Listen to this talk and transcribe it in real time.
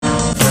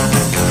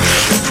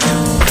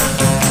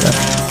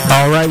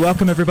All right,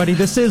 welcome everybody.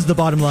 This is the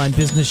Bottom Line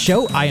Business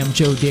Show. I am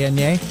Joe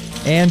Danier,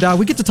 and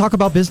we get to talk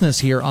about business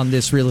here on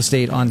This Real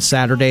Estate on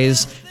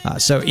Saturdays.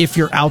 So if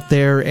you're out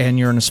there and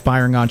you're an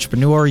aspiring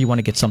entrepreneur, you want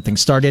to get something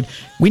started,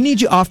 we need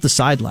you off the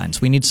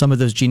sidelines. We need some of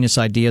those genius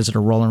ideas that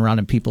are rolling around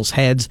in people's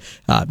heads.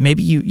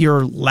 Maybe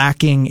you're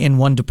lacking in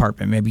one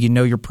department. Maybe you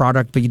know your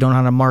product, but you don't know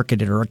how to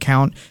market it or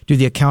do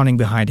the accounting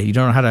behind it. You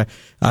don't know how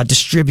to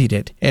distribute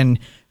it. And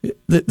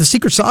the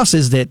secret sauce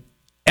is that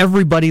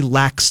everybody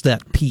lacks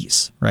that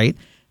piece, right?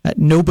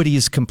 Nobody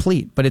is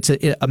complete, but it's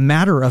a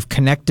matter of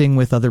connecting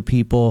with other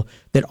people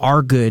that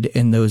are good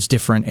in those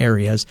different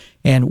areas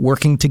and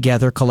working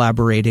together,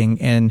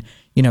 collaborating, and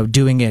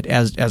doing it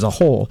as a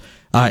whole.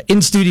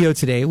 In studio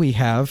today, we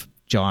have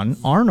Jon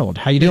Arnold.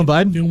 How you doing,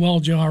 bud? Doing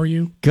well, Joe. How are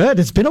you? Good.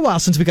 It's been a while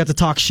since we got to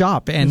talk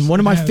shop, and one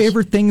of my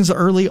favorite things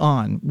early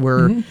on,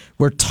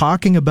 we're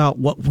talking about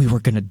what we were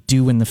going to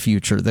do in the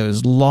future,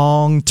 those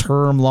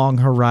long-term,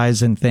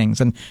 long-horizon things.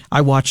 And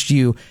I watched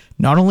you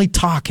not only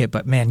talk it,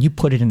 but man, you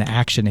put it into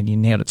action and you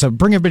nailed it. So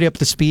bring everybody up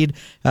to speed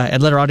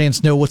and let our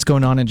audience know what's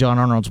going on in Jon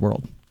Arnold's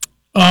world.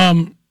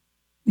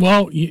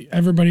 Well,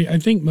 everybody, I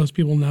think most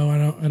people know. I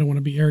don't want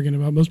to be arrogant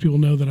about it. Most people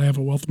know that I have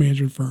a wealth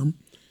management firm.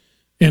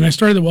 And I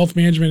started the wealth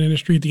management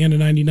industry at the end of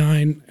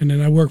 99, and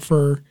then I worked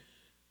for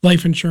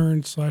life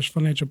insurance /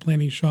 financial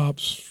planning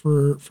shops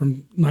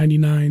from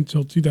 99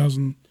 till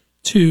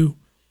 2002.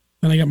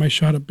 Then I got my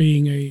shot at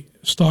being a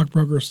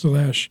stockbroker /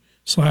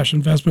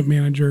 investment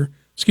manager,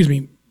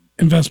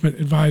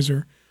 investment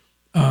advisor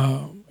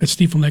at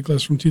Stifel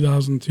Nicholas from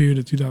 2002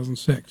 to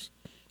 2006.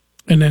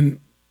 And then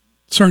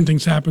certain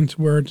things happened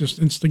to where it just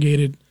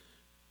instigated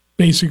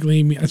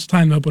basically it's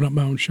time to open up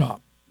my own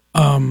shop.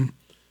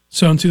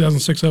 So in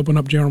 2006, I opened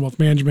up Jon Arnold Wealth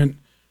Management.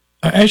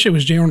 Actually, it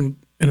was Jon Arnold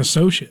and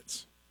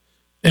Associates.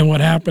 And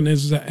what happened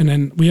is that, and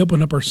then we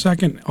opened up our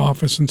second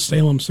office in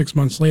Salem 6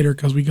 months later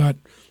because we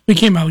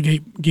came out of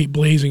the gate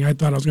blazing. I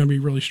thought I was going to be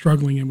really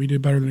struggling, and we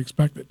did better than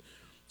expected.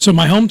 So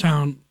my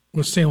hometown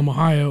was Salem,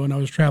 Ohio, and I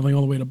was traveling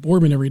all the way to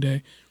Boardman every day.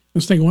 I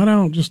was thinking, why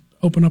don't I just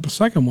open up a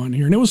second one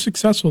here? And it was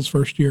successful its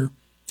first year.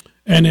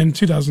 And then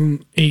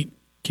 2008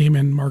 came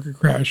in, market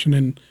crash, and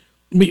then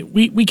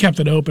we kept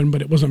it open,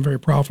 but it wasn't very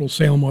profitable.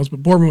 Salem was,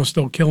 but Boardman was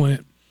still killing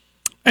it.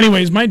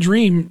 Anyways, my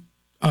dream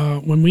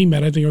when we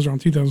met, I think it was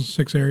around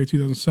 2006 area,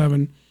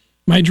 2007.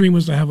 My dream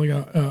was to have like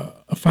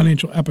a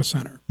financial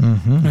epicenter.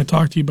 Mm-hmm. And I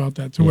talked to you about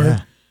that,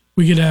 where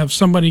we could have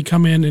somebody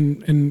come in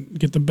and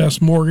get the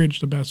best mortgage,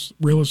 the best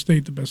real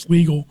estate, the best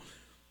legal,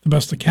 the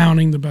best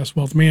accounting, the best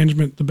wealth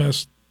management, the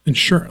best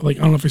insurance. Like I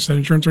don't know if I said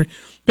insurance or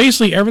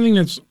basically everything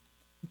that's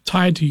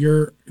tied to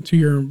your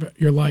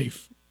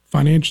life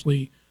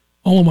financially,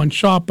 all in one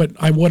shop. But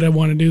what I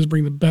want to do is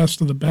bring the best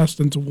of the best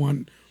into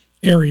one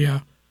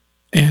area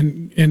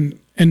and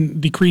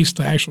decrease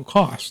the actual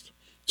cost.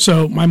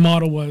 So my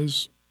model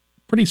was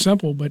pretty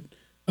simple, but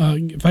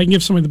if I can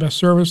give somebody the best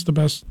service, the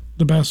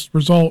best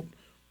result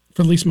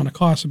for the least amount of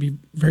cost, it'd be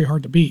very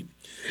hard to beat.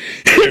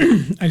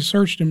 I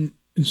searched and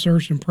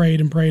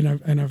prayed,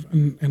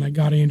 and I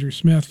got Andrew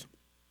Smith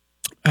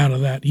out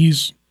of that.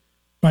 He's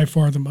by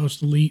far the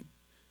most elite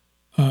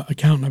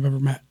accountant I've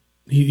ever met.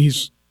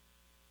 He's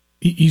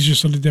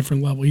just at a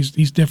different level.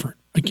 He's different,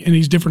 and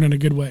he's different in a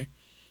good way.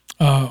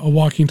 A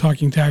walking,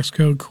 talking tax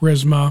code,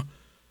 charisma,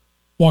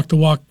 walk the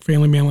walk,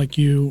 family man like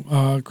you,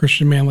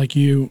 Christian man like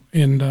you,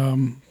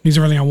 and he's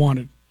everything I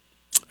wanted.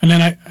 And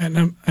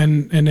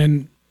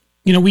then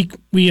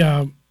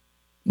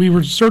we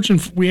were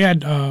searching. We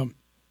had at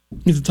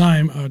the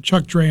time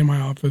Chuck Dre in my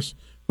office,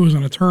 who was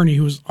an attorney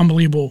who was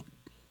unbelievable,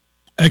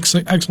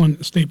 excellent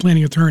estate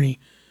planning attorney.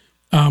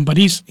 But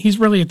he's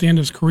really at the end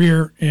of his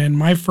career, and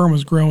my firm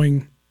was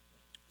growing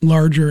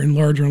larger and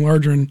larger and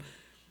larger.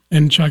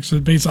 And Chuck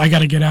said, basically, I got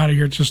to get out of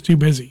here. It's just too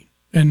busy.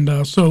 And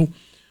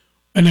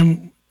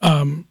then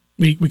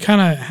we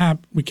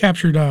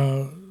captured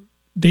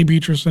Dave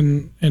Beatrice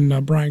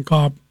and Brian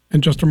Kopp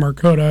and Justin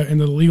Marcotta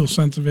into the legal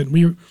sense of it.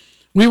 We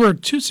were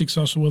too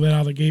successful with it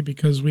out of the gate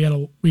because we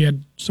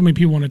had so many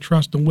people want to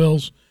trust in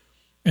wills.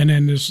 And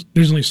then there's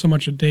only so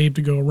much of Dave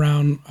to go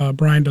around.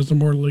 Brian does the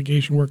more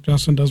litigation work.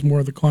 Justin does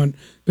more of the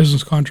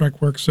business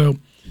contract work. So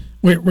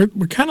we're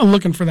kind of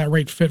looking for that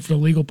right fit for the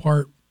legal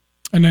part.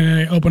 And then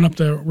I open up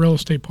the real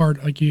estate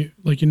part, like you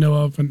know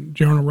of, and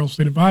Jon Arnold Real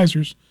Estate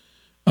Advisors.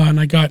 And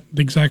I got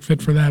the exact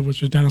fit for that,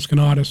 which is Dennis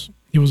Canaudis.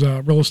 He was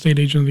a real estate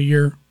agent of the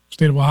year,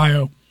 state of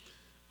Ohio.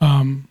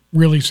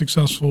 Really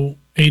successful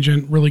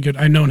agent, really good.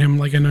 I've known him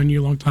like I've known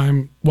you a long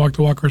time.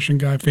 Walk-to-walk Christian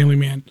guy, family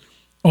man,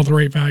 all the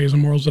right values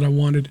and morals that I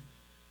wanted.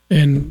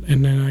 And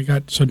then I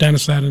got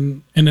Dennis that,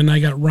 and then I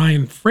got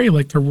Ryan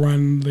Freilich to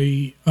run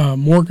the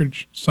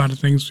mortgage side of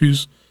things,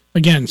 who's,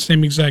 again,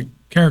 same exact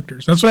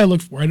characters. That's what I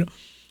look for.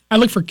 I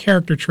look for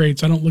character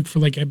traits. I don't look for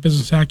like a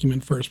business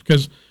acumen first,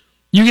 because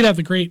you could have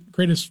the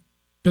greatest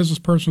business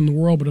person in the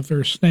world, but if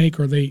they're a snake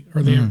or they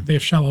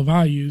have shallow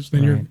values,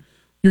 then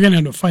you're going to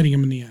end up fighting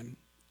them in the end,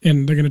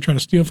 and they're going to try to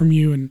steal from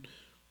you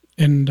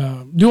and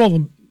do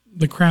all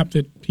the crap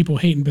that people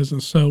hate in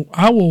business. So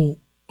I will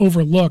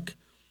overlook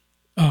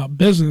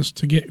business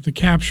to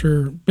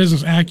capture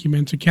business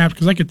acumen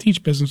because I could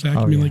teach business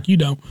acumen like you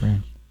don't,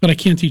 but I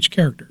can't teach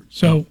character.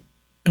 So,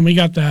 and we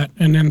got that.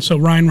 And then so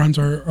Ryan runs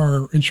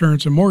our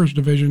insurance and mortgage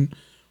division,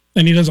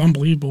 and he does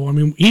unbelievable. I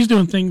mean, he's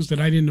doing things that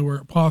I didn't know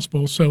were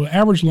possible. So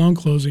average loan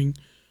closing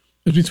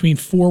is between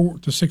 4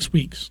 to 6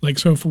 weeks. Like,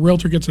 so if a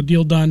realtor gets a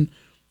deal done,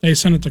 they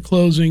send it to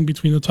closing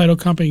between the title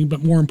company,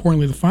 but more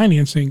importantly, the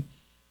financing.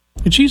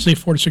 It's usually a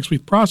 4 to 6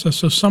 week process.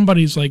 So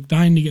somebody's like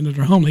dying to get into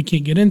their home. They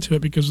can't get into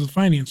it because of the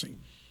financing.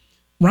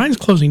 Ryan's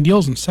closing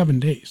deals in 7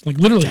 days. Like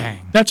literally,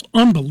 That's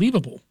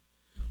unbelievable.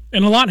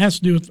 And a lot has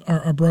to do with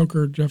our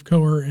broker, Jeff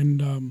Coher,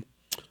 and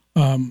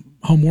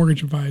Home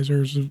Mortgage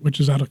Advisors, which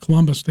is out of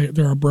Columbus.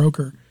 They're our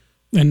broker,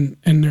 and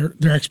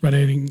they're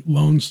expediting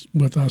loans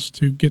with us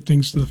to get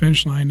things to the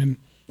finish line. And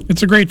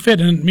it's a great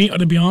fit. And me,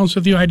 to be honest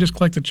with you, I just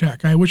collect a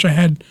check. I wish I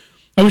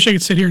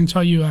could sit here and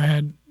tell you I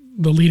had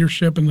the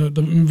leadership and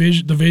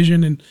the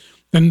vision and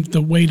then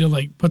the way to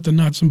like put the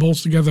nuts and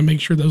bolts together and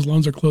make sure those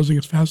loans are closing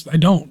as fast. I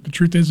don't. The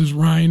truth is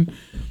Ryan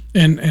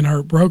and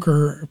our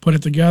broker put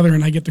it together,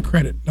 and I get the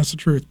credit. That's the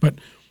truth. But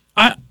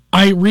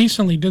I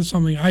recently did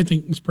something I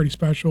think was pretty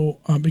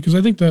special because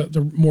I think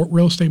the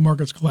real estate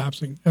market's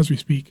collapsing as we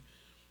speak.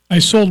 I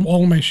sold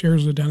all of my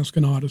shares to Dennis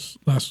Ganatis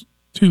last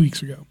 2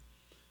 weeks ago.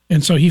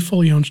 And so he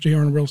fully owns J.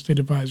 Arnold Real Estate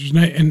Advisors.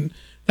 And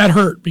that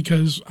hurt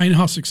because I know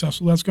how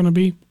successful that's going to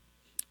be.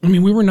 I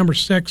mean, we were number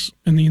 6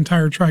 in the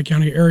entire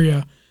Tri-County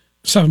area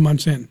 7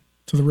 months in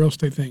to the real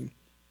estate thing.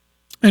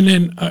 And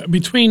then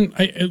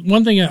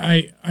one thing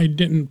I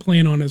didn't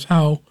plan on is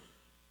how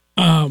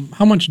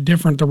much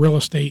different the real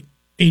estate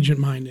agent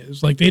mind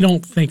is. Like, they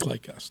don't think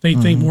like us. They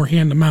think more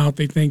hand to mouth.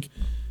 They think,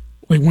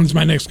 like, when's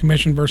my next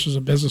commission versus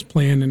a business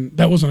plan? And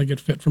that wasn't a good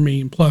fit for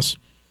me. And plus,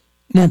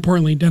 more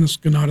importantly, Dennis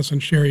Ganatis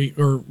and Sherry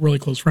are really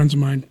close friends of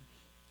mine,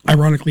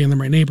 ironically, and they're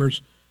my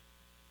neighbors.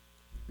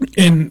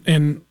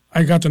 And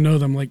I got to know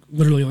them like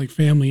literally like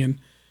family. And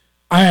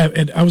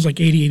I was like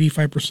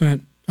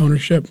 85%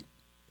 ownership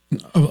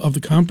of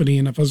the company.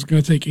 And if I was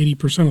going to take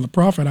 80% of the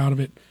profit out of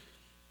it,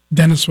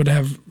 Dennis would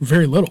have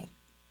very little.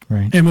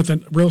 Right. And with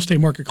the real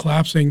estate market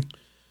collapsing,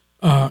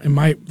 and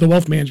the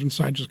wealth management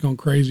side just going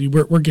crazy,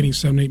 we're getting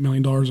 $7-8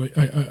 million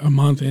a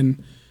month,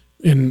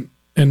 and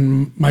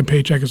my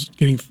paycheck is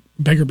getting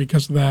bigger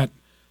because of that.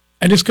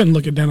 I just couldn't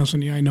look at Dennis in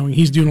the eye knowing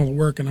he's doing all the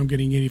work and I'm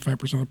getting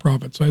 85% of the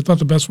profit. So I thought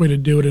the best way to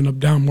do it in a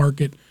down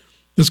market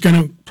that's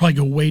going to probably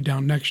go way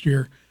down next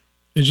year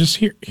is just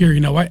here.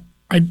 You know,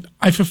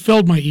 I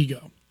fulfilled my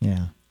ego.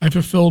 Yeah. I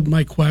fulfilled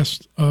my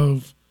quest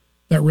of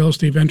that real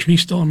estate venture.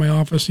 He's still in my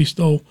office. He's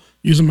still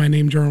using my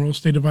name, Jon Arnold Real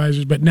Estate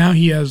Advisors, but now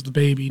he has the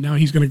baby. Now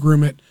he's going to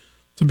groom it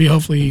to be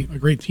hopefully a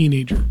great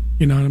teenager,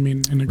 you know what I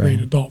mean, and a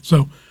great adult.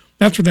 So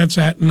that's where that's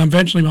at, and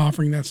eventually I'm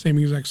offering that same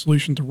exact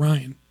solution to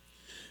Ryan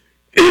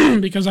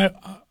because I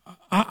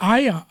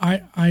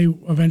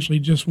eventually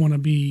just want to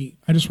be.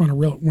 I just want to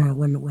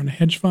run a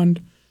hedge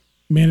fund,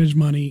 manage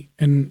money,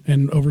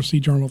 and oversee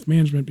Jon Arnold Wealth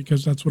Management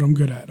because that's what I'm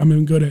good at. I'm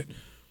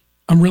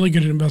really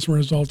good at investment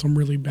results. I'm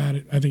really bad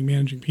at, I think,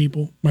 managing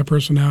people. My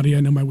personality,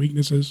 I know my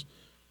weaknesses.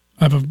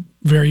 I have a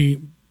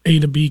very A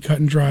to B, cut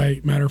and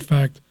dry, matter of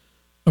fact,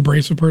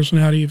 abrasive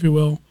personality, if you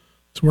will,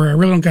 to where I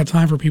really don't got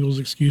time for people's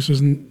excuses.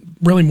 And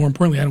really, more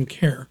importantly, I don't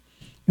care.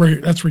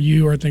 That's where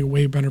you are, I think,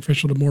 way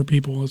beneficial to more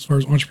people as far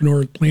as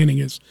entrepreneur planning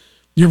is.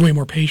 You're way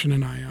more patient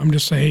than I am. I'm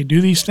just saying, hey,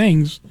 do these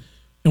things.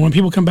 And when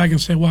people come back and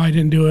say, well, I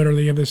didn't do it, or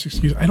they have this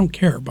excuse, I don't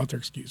care about their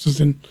excuses.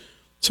 And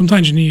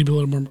sometimes you need to be a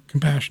little more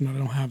compassionate. I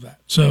don't have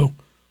that. So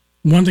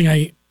one thing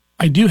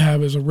I do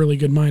have is a really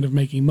good mind of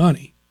making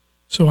money.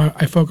 So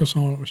I focus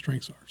on what my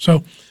strengths are.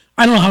 So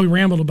I don't know how we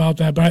rambled about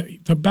that,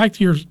 but back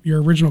to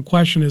your original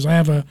question is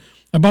I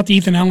bought the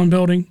Ethan Allen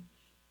building,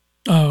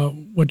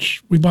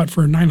 which we bought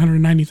for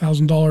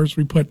 $990,000.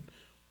 We put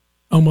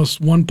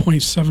almost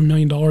 $1.7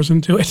 million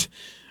into it,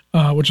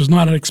 which is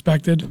not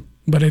unexpected,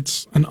 but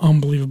it's an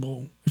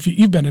unbelievable. If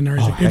you've been in there,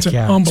 it's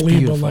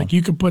unbelievable. It's like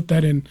you could put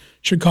that in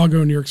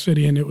Chicago, New York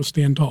City, and it would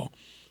stand tall.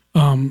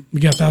 We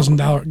got a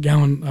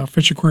 1,000-gallon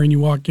fish aquarium. You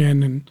walk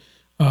in, and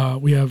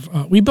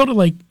we built it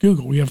like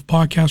Google. We have a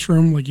podcast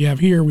room like you have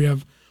here. We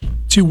have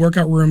 2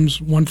 workout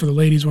rooms, one for the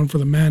ladies, one for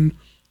the men.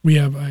 We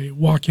have a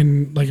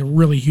walk-in, like a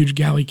really huge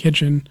galley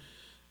kitchen.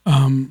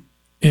 And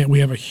we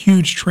have a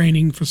huge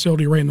training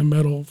facility right in the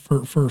middle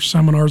for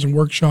seminars and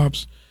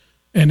workshops.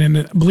 And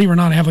then, believe it or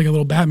not, I have like a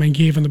little Batman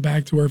cave in the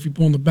back to where if you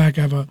pull in the back,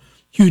 I have a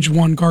huge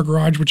 1-car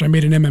garage, which I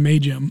made an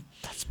MMA gym.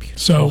 That's beautiful.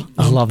 So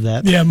I love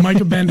that. Yeah,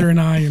 Micah Bender and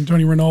I and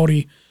Tony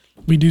Rinaldi,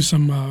 we do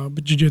some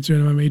jiu-jitsu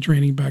and MMA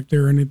training back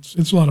there, and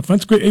it's a lot of fun.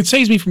 It's good. It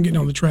saves me from getting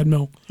on the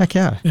treadmill. Heck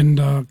yeah. And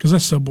because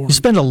that's so boring. You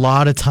spend a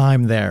lot of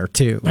time there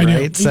too, right?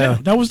 I do. So yeah,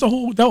 that was the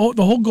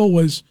whole goal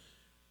was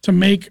to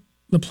make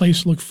the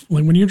place look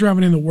like when you're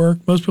driving into work.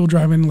 Most people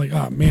drive in like,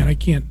 oh man, I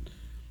can't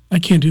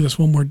do this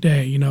one more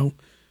day, you know,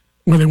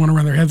 where they want to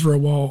run their head through a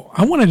wall.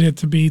 I wanted it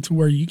to be to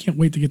where you can't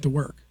wait to get to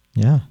work.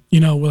 Yeah. You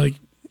know, like,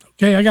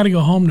 okay, I got to go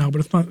home now, but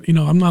it's not, you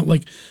know, I'm not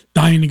like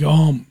dying to go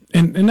home.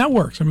 And that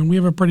works. I mean, we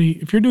have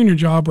if you're doing your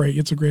job right,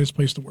 it's the greatest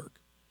place to work.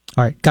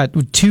 All right, got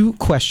two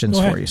questions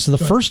for you. So the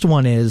first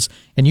one is,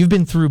 and you've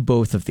been through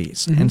both of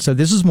these, and so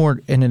this is more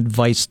an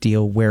advice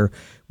deal where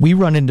we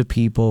run into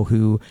people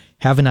who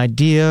have an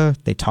idea,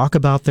 they talk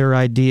about their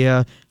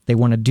idea, they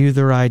want to do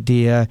their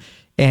idea,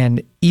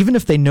 and even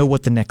if they know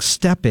what the next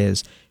step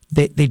is,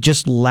 they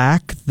just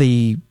lack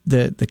the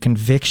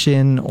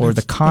conviction or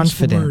the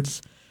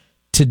confidence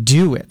to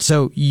do it.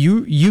 So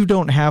you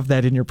don't have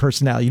that in your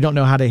personality. You don't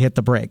know how to hit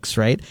the brakes,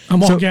 right?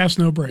 I'm all gas,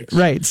 no brakes.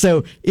 Right.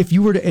 So if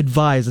you were to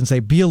advise and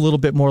say, be a little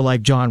bit more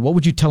like Jon, what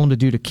would you tell him to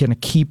do to kind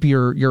of keep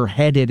your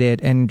head in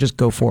it and just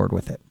go forward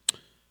with it?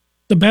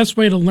 The best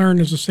way to learn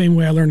is the same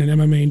way I learned in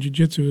MMA and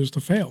jiu-jitsu, is to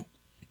fail.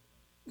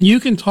 You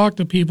can talk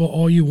to people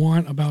all you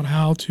want about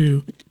how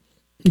to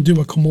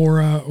do a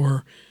Kimura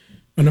or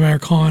an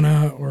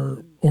Americana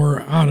or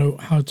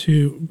how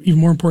to, even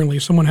more importantly,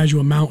 if someone has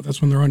you a mount,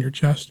 that's when they're on your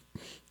chest.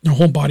 Their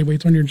whole body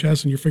weight's on your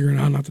chest and you're figuring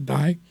out how not to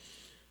die.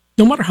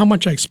 No matter how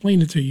much I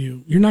explain it to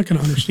you, you're not going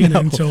to understand it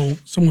until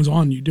someone's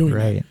on you doing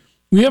it.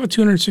 When you have a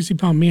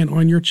 260-pound man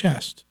on your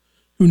chest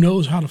who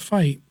knows how to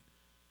fight,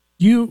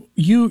 your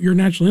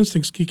natural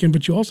instincts kick in,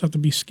 but you also have to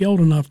be skilled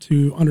enough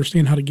to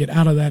understand how to get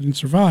out of that and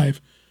survive.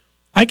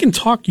 I can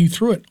talk you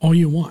through it all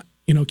you want.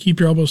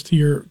 Keep your elbows to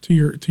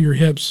your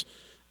hips,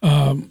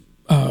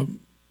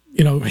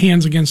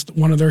 hands against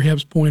one of their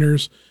hips,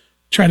 pointers,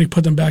 try to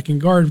put them back in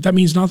guard. That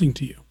means nothing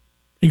to you.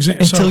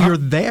 Until you're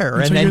there,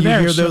 and then you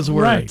hear those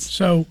words. Right.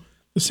 So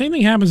the same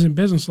thing happens in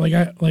business. Like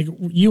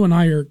you and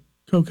I are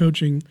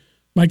co-coaching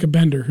Micah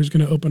Bender, who's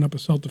going to open up a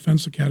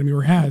self-defense academy,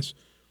 or has.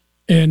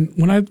 And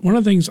one of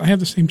the things, I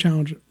have the same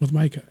challenge with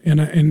Micah, and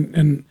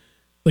I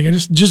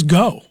just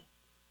go.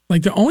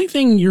 Like, the only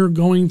thing you're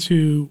going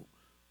to,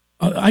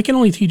 I can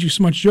only teach you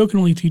so much. Joe can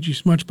only teach you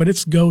so much, but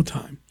it's go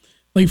time.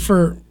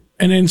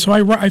 So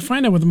I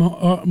find out with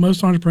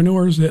most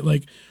entrepreneurs that,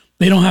 like,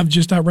 they don't have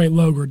just that right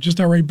logo or just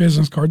that right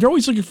business card. They're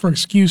always looking for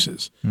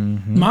excuses.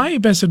 My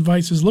best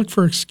advice is look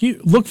for an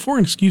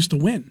excuse to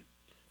win.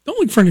 Don't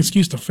look for an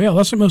excuse to fail.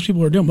 That's what most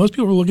people are doing. Most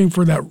people are looking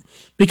for that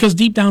because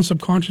deep down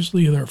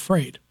subconsciously they're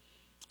afraid.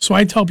 So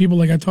I tell people,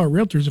 like I tell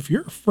realtors, if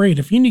you're afraid,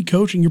 if you need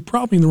coaching, you're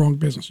probably in the wrong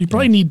business. You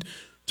probably need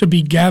to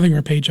be gathering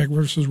a paycheck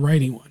versus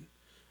writing one.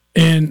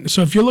 And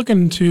so if you're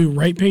looking to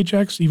write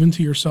paychecks, even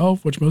to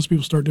yourself, which most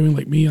people start doing,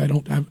 like me, I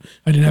didn't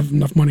have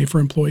enough money for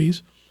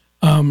employees.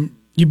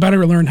 You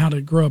better learn how to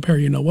grow a pair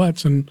of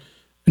you-know-whats and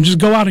just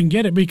go out and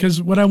get it.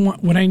 Because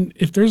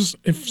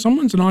if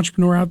someone's an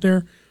entrepreneur out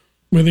there,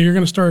 whether you're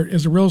going to start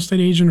as a real estate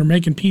agent or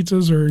making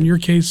pizzas, or in your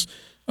case,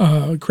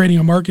 creating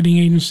a marketing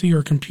agency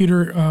or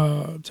computer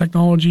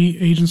technology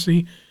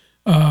agency,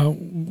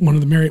 one of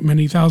the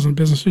many thousand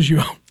businesses you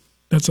own.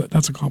 That's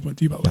a compliment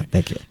to you, by the way.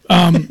 Thank you.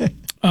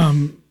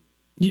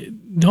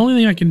 The only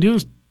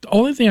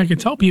thing I can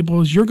tell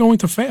people is you're going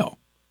to fail.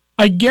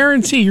 I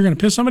guarantee you're going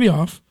to piss somebody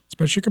off,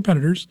 especially your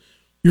competitors.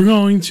 You're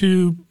going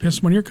to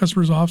piss one of your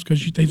customers off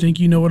because they think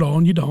you know it all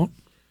and you don't.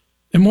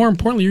 And more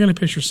importantly, you're going to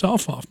piss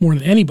yourself off more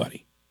than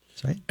anybody.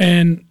 That's right.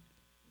 And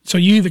so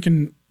you're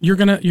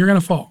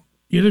gonna fall.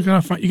 You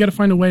got to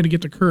find a way to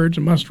get the courage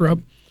and muster up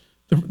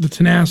the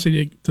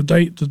tenacity to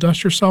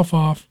dust yourself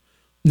off.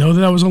 Know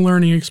that was a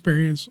learning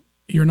experience.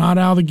 You're not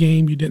out of the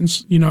game.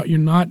 You're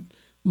not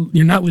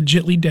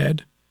legitly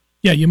dead.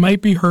 Yeah, you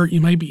might be hurt,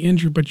 you might be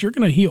injured, but you're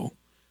going to heal.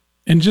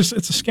 And it's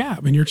a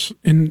scab. And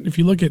if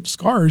you look at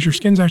scars, your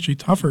skin's actually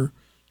tougher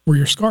where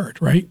you're scarred,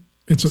 right?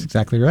 That's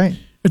exactly right.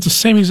 It's the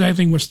same exact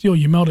thing with steel.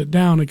 You melt it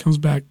down, it comes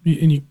back,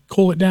 and you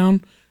cool it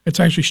down. It's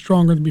actually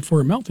stronger than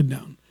before it melted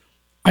down.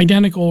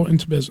 Identical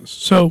into business.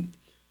 So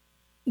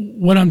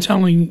what I'm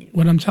telling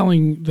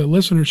the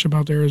listenership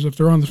out there is, if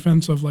they're on the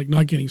fence of like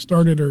not getting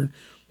started, or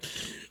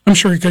I'm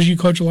sure because you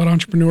coach a lot of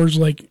entrepreneurs,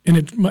 like, and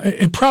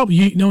it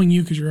probably, knowing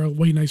you because you're a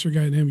way nicer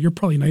guy than him, you're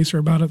probably nicer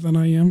about it than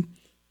I am.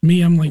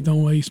 Me, I'm like,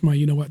 don't waste my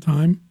you-know-what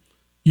time.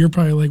 You're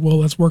probably like, well,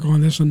 let's work on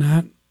this and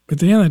that. But at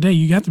the end of the day,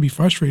 you have to be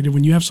frustrated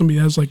when you have somebody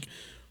that has like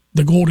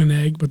the golden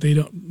egg, but they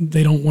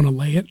don't want to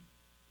lay it.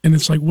 And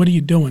it's like, what are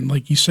you doing?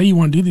 Like, you say you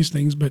want to do these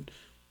things, but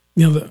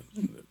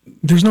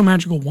there's no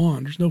magical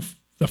wand. There's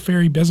the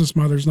fairy business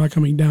mother's not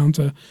coming down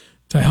to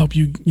help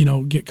you,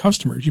 get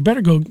customers. You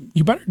better go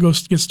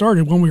get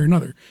started one way or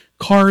another.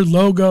 Card,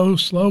 logo,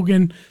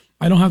 slogan.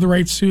 I don't have the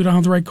right suit. I don't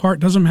have the right car.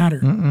 It doesn't matter.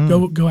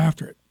 Go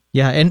after it.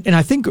 Yeah, and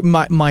I think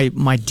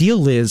my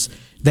deal is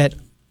that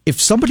if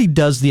somebody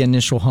does the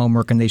initial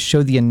homework and they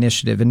show the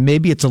initiative, and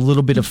maybe it's a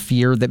little bit of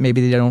fear that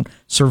maybe they don't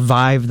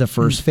survive the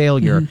first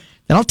failure,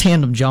 then I'll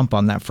tandem jump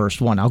on that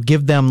first one. I'll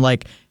give them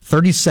like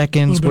 30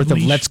 seconds worth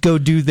of let's go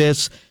do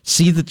this,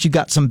 see that you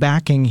got some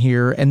backing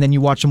here, and then you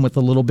watch them with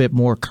a little bit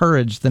more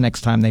courage the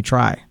next time they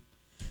try.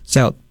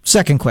 So,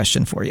 second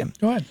question for you.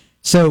 Go ahead.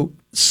 So,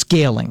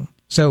 scaling.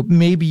 So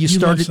maybe you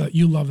started...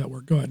 You love that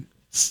word. Go ahead.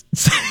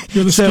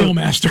 You're the skill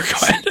master. Go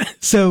ahead.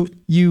 So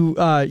you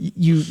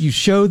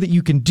show that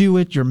you can do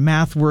it. Your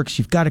math works.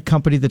 You've got a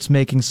company that's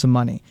making some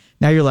money.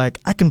 Now you're like,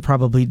 I can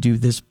probably do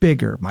this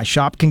bigger. My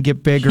shop can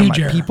get bigger. Huge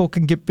my error. People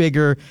can get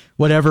bigger.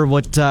 Whatever.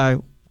 Go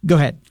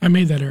ahead. I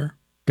made that error.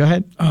 Go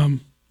ahead.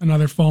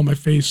 Another fall on my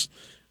face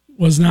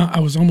I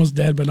was almost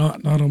dead, but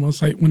not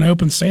almost. When I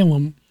opened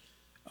Salem,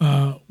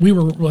 we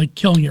were like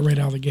killing it right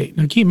out of the gate.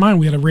 Now keep in mind,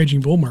 we had a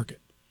raging bull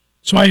market.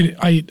 So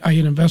I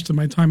had invested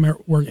my time,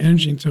 work,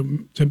 energy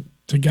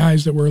to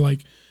guys that were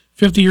like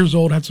 50 years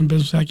old, had some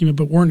business acumen,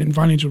 but weren't in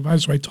financial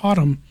advisors. So I taught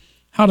them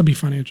how to be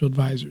financial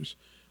advisors.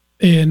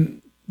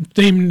 And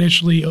they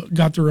initially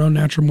got their own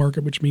natural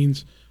market, which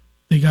means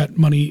they got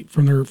money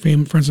from their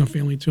friends and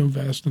family to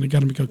invest, and they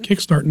got them to go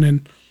kickstart. And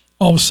then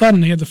all of a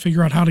sudden, they had to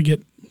figure out how to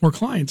get more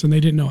clients, and they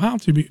didn't know how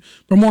to.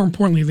 But more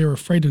importantly, they were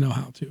afraid to know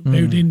how to.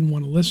 They didn't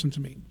want to listen to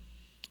me.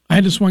 I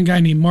had this one guy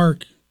named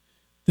Mark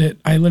that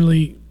I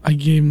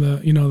gave him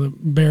the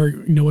bear,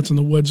 what's in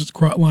the woods, it's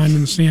a line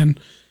in the sand.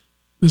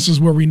 This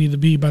is where we need to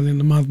be by the end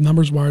of the month.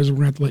 Numbers-wise, we're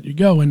going to have to let you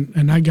go. And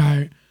that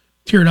guy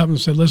teared up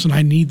and said, listen,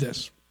 I need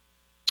this.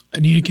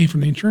 And he came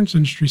from the insurance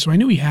industry, so I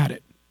knew he had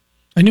it.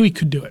 I knew he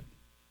could do it.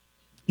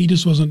 He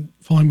just wasn't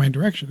following my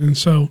direction. And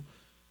so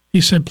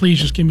he said, please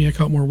just give me a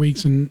couple more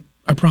weeks, and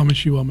I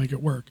promise you I'll make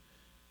it work.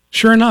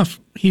 Sure enough,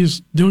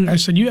 I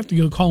said, you have to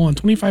go call on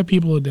 25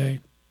 people a day,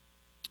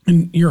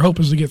 and your hope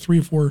is to get 3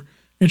 or 4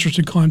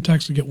 interested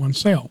contacts to get one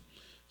sale.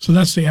 So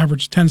that's the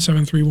average.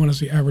 10-7-3-1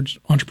 is the average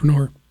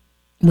entrepreneur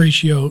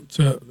ratio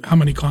to how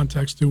many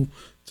contacts to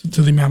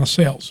the amount of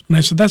sales. And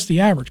I said, that's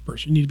the average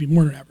person. You need to be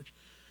more than average.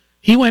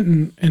 He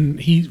went and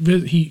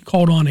he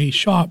called on a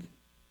shop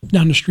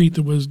down the street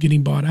that was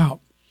getting bought out.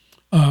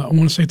 I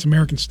want to say it's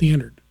American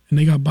Standard, and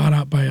they got bought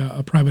out by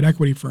a private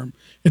equity firm.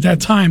 At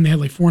that time, they had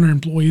like 400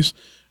 employees,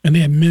 and they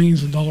had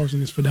millions of dollars in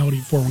these Fidelity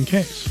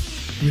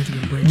 401ks. We have to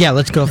go to break. Yeah,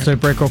 let's go to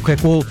break real quick.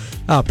 We'll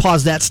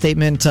pause that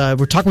statement.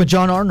 We're talking with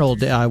Jon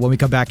Arnold when we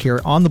come back here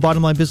on the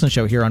Bottom Line Business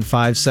Show here on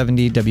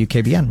 570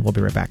 WKBN. We'll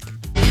be right back.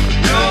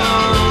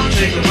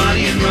 Take the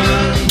money and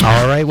run.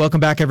 All right,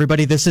 welcome back,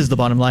 everybody. This is the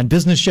Bottom Line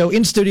Business Show.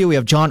 In studio, we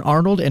have Jon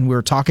Arnold, and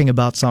we're talking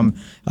about some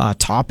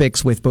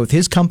topics with both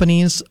his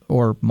companies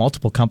or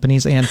multiple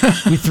companies, and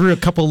we threw a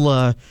couple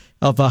of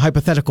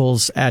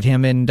hypotheticals at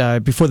him.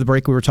 And before the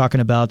break, we were talking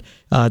about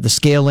the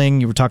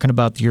scaling. You were talking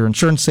about your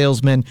insurance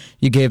salesman.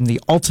 You gave him the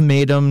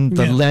ultimatum,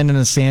 the land in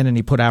the sand, and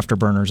he put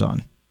afterburners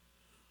on.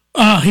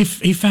 He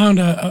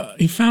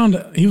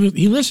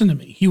listened to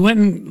me. He went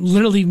and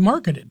literally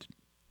marketed.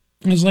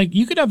 And it's like,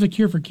 you could have the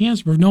cure for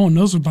cancer, but if no one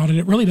knows about it,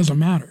 it really doesn't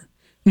matter.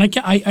 And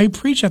I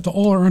preach that to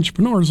all our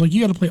entrepreneurs, like,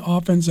 you got to play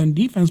offense and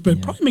defense, but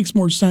it probably makes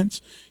more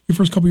sense your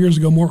first couple of years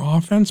to go more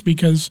offense,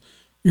 because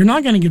you're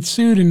not going to get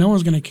sued and no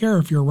one's going to care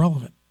if you're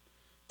relevant.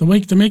 The way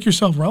to make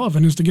yourself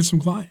relevant is to get some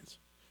clients.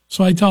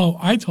 So I tell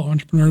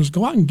entrepreneurs,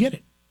 go out and get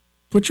it.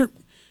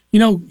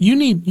 You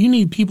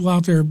need people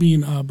out there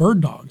being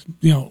bird dogs.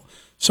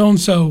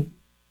 So-and-so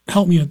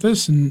helped me at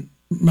this and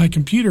my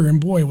computer,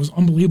 and boy, it was an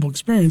unbelievable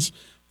experience.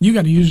 You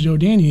got to use Joe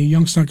Daniel,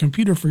 Youngstown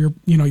Computer, for your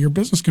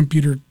business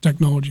computer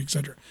technology, et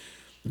cetera.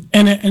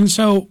 And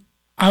so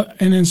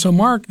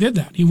Mark did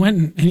that. He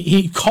went and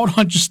he called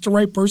on just the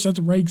right person at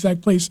the right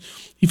exact place.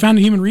 He found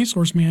a human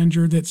resource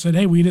manager that said,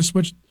 hey, we just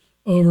switched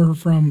over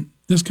from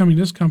this company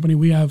to this company.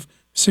 We have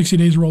 60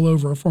 days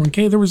rollover a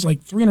 401k. There was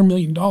like $300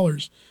 million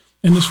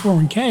in this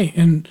 401k.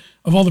 And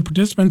of all the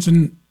participants,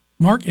 and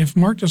if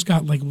Mark just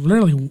got like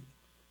literally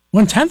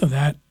 1/10 of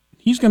that,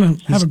 he's going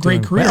to have a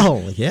great career.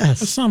 Well, yes.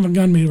 That son of a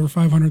gun made over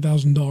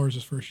 $500,000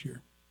 his first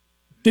year.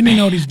 Didn't even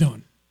know what he's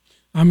doing.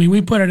 I mean,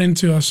 we put it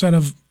into a set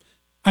of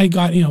like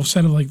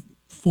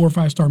 4 or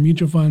 5 star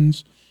mutual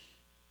funds.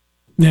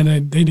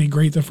 And they did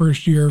great the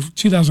first year.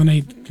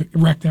 2008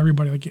 wrecked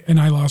everybody, and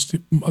I lost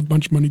a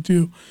bunch of money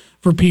too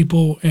for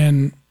people.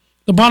 And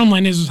the bottom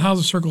line is how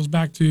this circles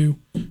back to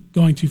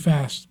going too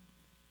fast.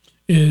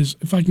 Is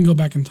if I can go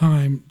back in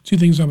time, 2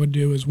 things I would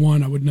do is,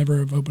 1, I would never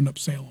have opened up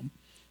Salem.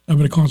 I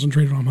would have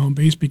concentrated on home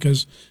base,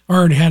 because I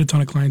already had a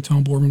ton of clientele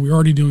on board, and we were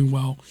already doing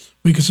well.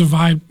 We could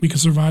survive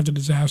the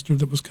disaster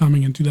that was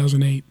coming in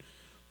 2008.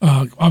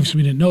 Obviously,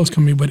 we didn't know it was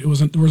coming, but there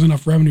was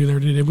enough revenue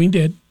there to do. We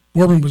did.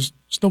 Bourbon was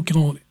still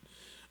killing it.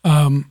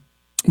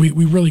 We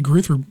really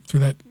grew through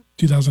that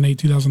 2008,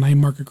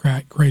 2009 market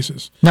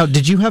crisis. Now,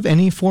 did you have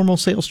any formal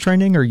sales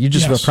training, or you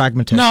just were a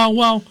pragmatist? No,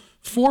 well,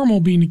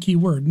 formal being the key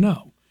word,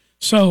 no.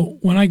 So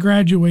when I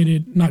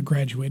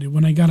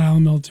when I got out of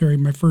the military,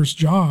 my first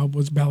job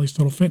was Bally's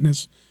Total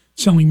Fitness,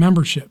 selling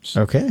memberships.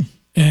 Okay.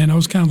 And I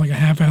was kind of like a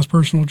half-assed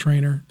personal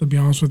trainer, to be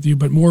honest with you,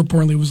 but more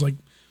importantly, it was like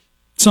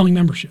selling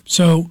memberships.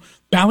 So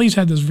Bally's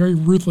had this very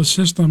ruthless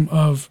system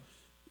of,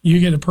 you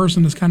get a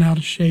person that's kind of out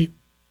of shape,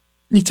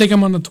 you take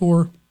them on the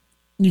tour,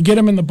 you get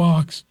them in the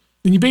box,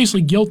 and you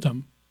basically guilt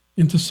them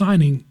into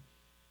signing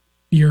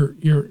your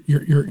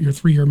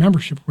 3-year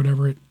membership or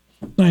whatever at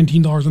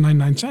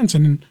 $19.99,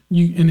 and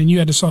then you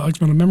had to sell X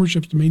amount of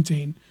memberships to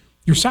maintain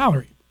your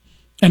salary.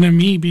 And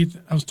then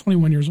I was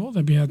 21 years old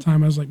at that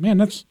time. I was like, man,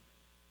 it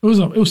was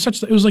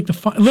like the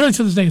fun. Literally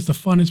to this day, it's the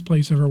funnest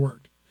place I've ever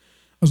worked.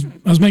 I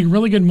was making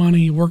really good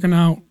money, working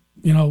out,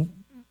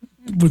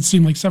 would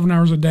seem like 7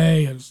 hours a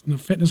day. I was in a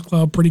fitness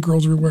club, pretty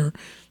girls everywhere.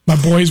 My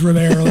boys were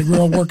there, like we were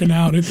all working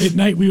out. At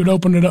night, we would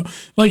open it up.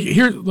 Like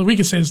here, we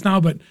could say this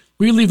now, but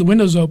we would leave the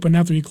windows open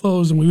after we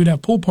closed, and we would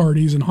have pool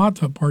parties and hot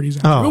tub parties.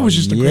 After. Oh, it was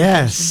just a great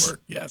place to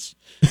work. Yes,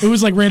 it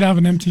was like right out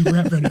of an MTV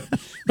rap radio.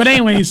 But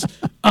anyways,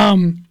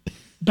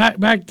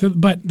 back to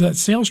but the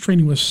sales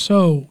training was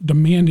so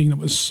demanding. It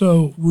was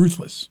so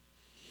ruthless.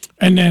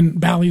 And then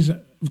Bally's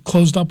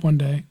closed up one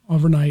day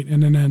overnight,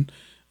 and then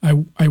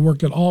I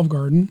worked at Olive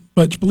Garden.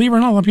 But believe it or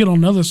not, a lot of people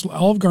don't know this.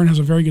 Olive Garden has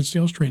a very good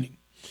sales training.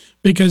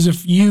 Because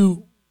if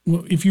you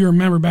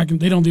remember back,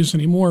 they don't do this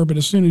anymore. But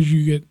as soon as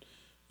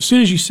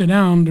you sit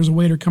down, there's a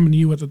waiter coming to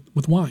you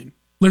with wine,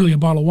 literally a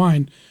bottle of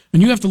wine,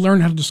 and you have to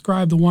learn how to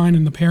describe the wine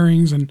and the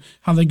pairings and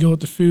how they go with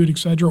the food,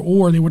 etc.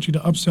 Or they want you to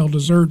upsell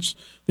desserts,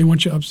 they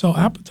want you to upsell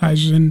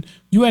appetizers, and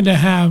you had to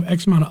have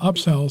X amount of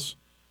upsells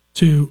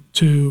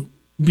to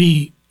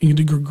be in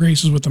good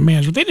graces with the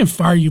manager. They didn't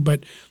fire you,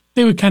 but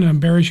they would kind of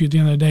embarrass you at the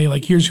end of the day.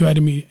 Like, here's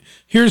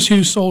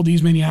who sold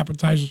these many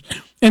appetizers.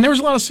 And there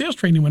was a lot of sales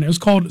training when it was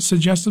called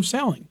suggestive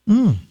selling.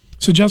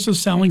 Suggestive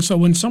selling. So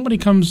when somebody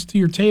comes to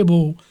your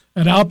table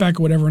at Outback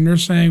or whatever, and they're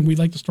saying, we'd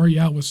like to start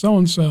you out with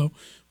so-and-so,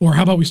 or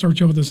how about we start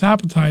you out with this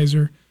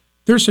appetizer,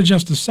 they're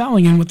suggestive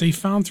selling. And what they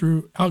found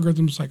through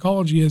algorithm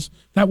psychology is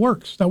that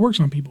works. That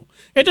works on people.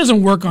 It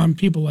doesn't work on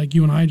people like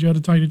you and I, Joe,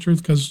 to tell you the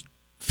truth, because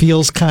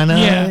feels kind of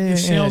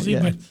it's salesy,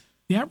 but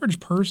the average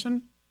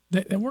person,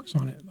 that works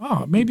on it.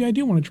 Oh, maybe I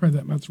do want to try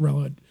that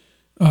mozzarella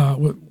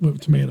with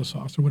tomato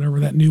sauce or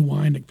whatever, that new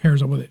wine that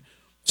pairs up with it.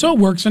 So it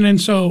works. And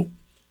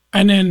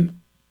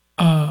then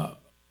I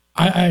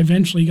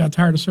eventually got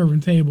tired of serving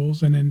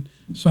tables. And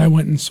so I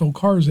went and sold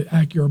cars at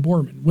Acura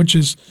Boardman,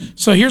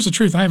 so here's the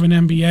truth. I have an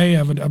MBA, I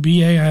have a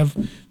BA, I have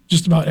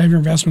just about every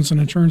investments and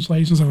insurance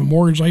license, I have a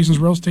mortgage license,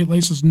 real estate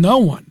license.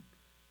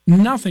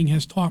 Nothing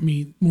has taught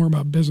me more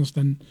about business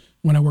than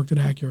when I worked at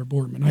Acura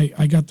Boardman.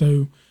 I got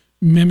to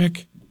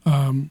mimic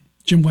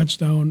Jim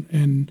Whetstone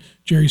and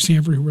Jerry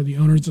Sanford, who were the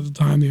owners at the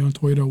time. They owned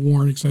Toyota,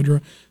 Warren, et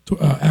cetera,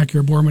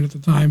 Acura Boardman at the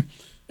time.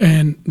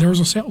 And there was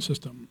a sales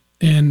system.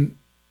 And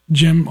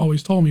Jim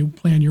always told me,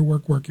 plan your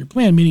work your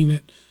plan, meaning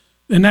that,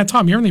 and that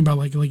taught me everything about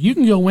like you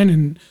can go in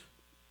and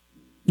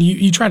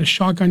you try to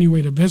shotgun your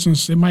way to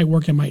business. It might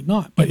work, it might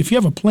not. But if you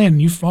have a plan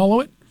and you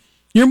follow it,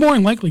 you're more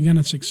than likely going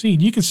to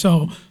succeed. You can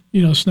sell,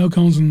 snow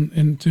cones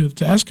and to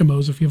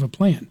Eskimos if you have a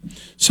plan.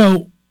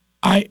 So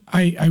I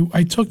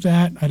took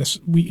that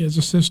as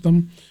a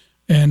system,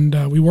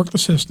 and we worked the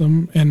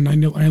system, and I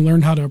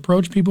learned how to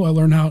approach people. I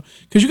learned how,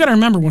 because you got to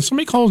remember, when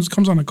somebody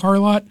comes on a car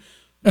lot,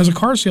 as a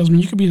car salesman,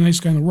 you could be the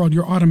nicest guy in the world.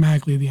 You're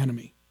automatically the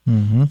enemy.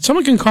 Mm-hmm.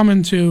 Someone can come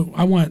into,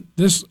 I want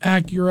this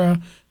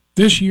Acura,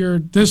 this year,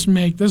 this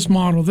make, this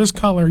model, this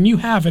color, and you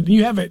have it. And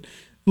you have it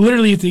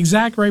literally at the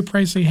exact right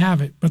price they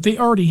have it, but they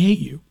already hate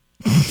you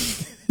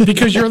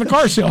because you're the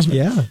car salesman.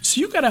 Yeah.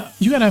 So you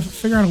gotta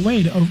figure out a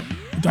way to.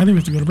 I think we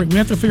have to go to break. We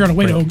have to figure out a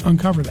way to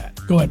uncover that.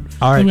 Go ahead.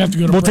 All right. We have to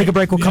go to we'll break. take a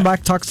break. We'll come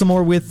back, talk some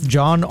more with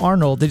Jon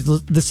Arnold.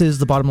 This is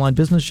the Bottom Line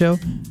Business Show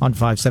on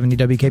 570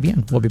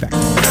 WKBN. We'll be back.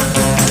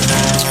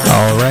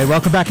 All right.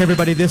 Welcome back,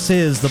 everybody. This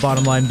is the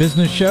Bottom Line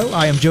Business Show.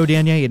 I am Joe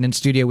Danier, and in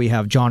studio we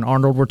have Jon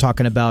Arnold. We're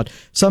talking about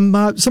some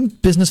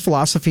business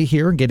philosophy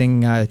here,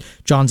 getting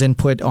Jon's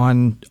input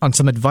on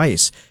some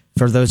advice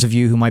for those of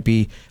you who might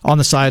be on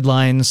the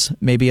sidelines,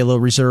 maybe a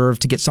little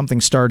reserved to get something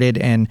started.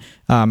 And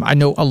I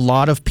know a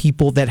lot of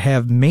people that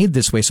have made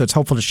this way, so it's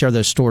helpful to share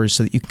those stories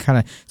so that you can kind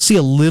of see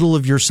a little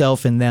of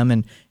yourself in them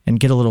and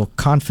get a little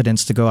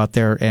confidence to go out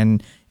there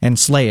and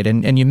slay it.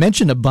 And you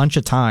mentioned a bunch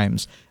of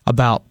times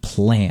about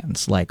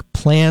plans, like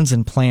plans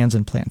and plans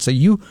and plans. So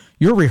you're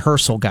a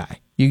rehearsal guy.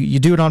 You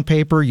do it on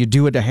paper, you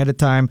do it ahead of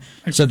time.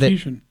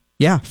 Execution. So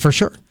that, yeah, for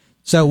sure.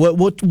 So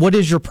what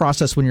is your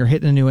process when you're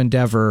hitting a new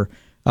endeavor?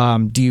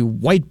 Do you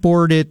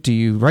whiteboard it? Do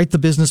you write the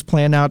business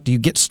plan out? Do you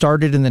get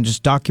started and then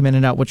just document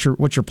it out? What's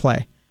your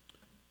play?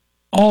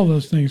 All of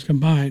those things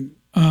combined.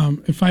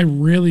 If I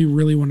really,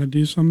 really want to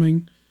do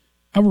something,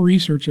 I will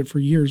research it for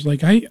years.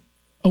 Like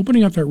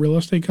opening up that real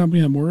estate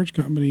company, that mortgage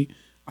company,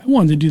 I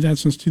wanted to do that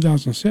since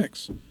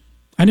 2006.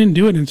 I didn't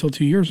do it until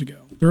 2 years ago.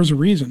 There was a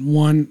reason.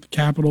 One,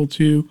 capital.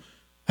 Two,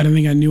 I didn't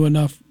think I knew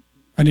enough.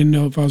 I didn't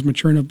know if I was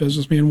mature enough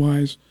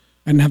businessman-wise.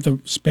 I didn't have the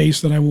space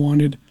that I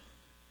wanted.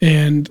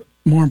 And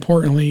more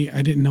importantly,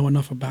 I didn't know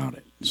enough about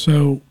it.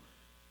 So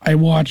I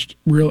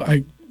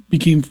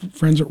became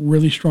friends with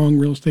really strong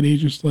real estate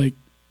agents like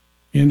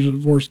Angela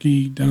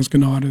Dvorsky, Dennis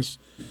Ganatis,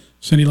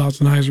 Cindy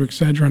Lotzenheiser, et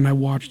cetera, and I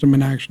watched them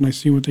in action. I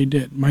see what they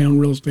did. My own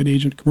real estate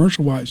agent,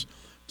 commercial-wise,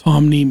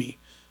 Tom Nemi,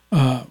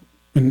 and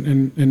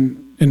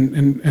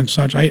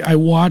such. I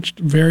watched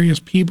various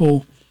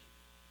people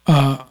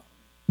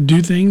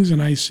do things,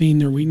 and I seen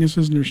their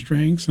weaknesses and their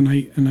strengths, and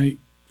I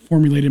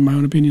formulated my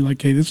own opinion.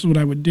 Like, hey, this is what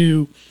I would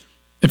do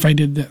if I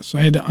did this.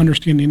 I had to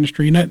understand the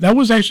industry, and that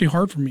was actually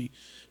hard for me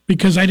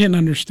because I didn't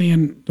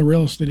understand the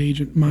real estate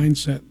agent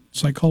mindset,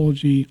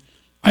 psychology.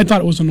 I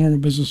thought it was a normal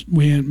business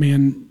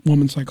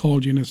man-woman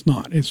psychology, and it's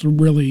not. It's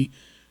really,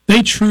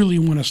 they truly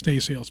want to stay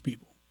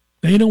salespeople.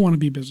 They don't want to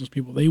be business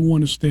people. They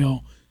want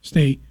to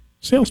stay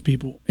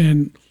salespeople,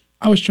 and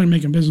I was trying to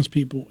make them business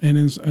people. And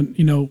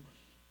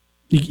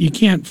you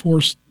can't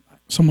force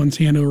someone's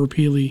hand over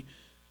repeatedly.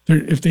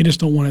 If they just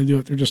don't want to do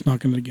it, they're just not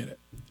going to get it.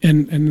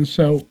 And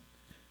so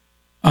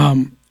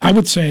I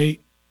would say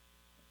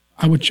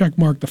I would check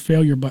mark the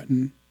failure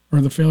button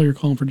or the failure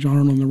column for Jon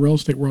Arnold in the real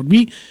estate world.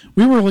 We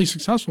were really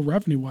successful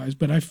revenue wise,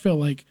 but I feel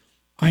like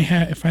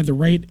if I had the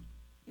right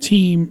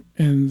team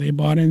and they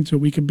bought into it,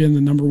 we could be in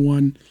the number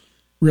one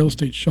real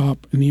estate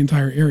shop in the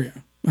entire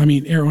area. I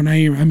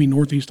mean,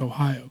 Northeast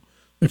Ohio,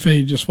 if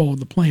they just followed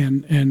the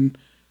plan. And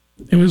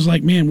it was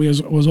like, man,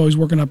 was always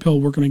working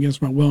uphill, working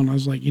against my will. And I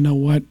was like, you know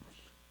what?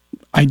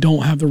 I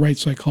don't have the right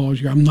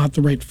psychology. I'm not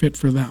the right fit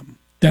for them.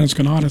 Dennis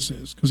Ganatis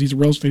is, because he's a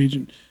real estate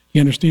agent. He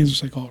understands the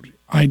psychology.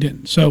 I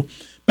didn't. So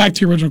back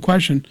to your original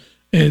question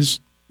is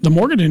the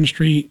mortgage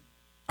industry,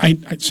 I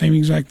same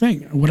exact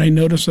thing. What I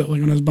noticed that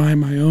like when I was buying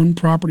my own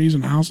properties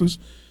and houses,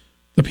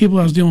 the people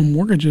I was dealing with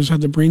mortgages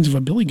had the brains of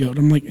a billy goat.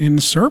 I'm like, and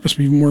the service,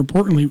 even more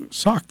importantly,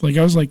 sucked. Like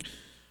I was like,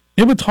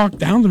 they would talk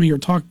down to me or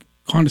talk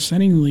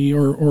condescendingly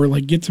or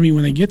like get to me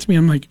when they get to me.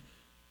 I'm like,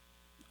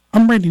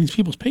 I'm writing these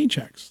people's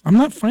paychecks. I'm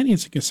not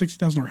financing a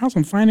 $60,000 house.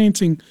 I'm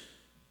financing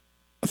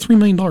a $3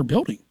 million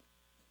building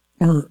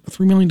or a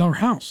 $3 million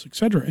house, et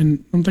cetera.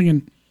 And I'm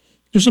thinking,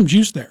 there's some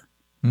juice there.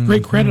 Mm-hmm.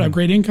 Great credit,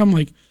 great income.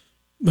 Like,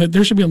 but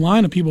there should be a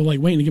line of people like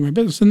waiting to get my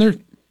business.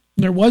 And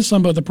there was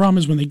some, but the problem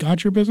is when they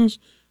got your business,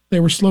 they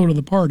were slow to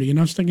the party. And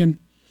I was thinking,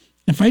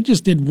 if I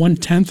just did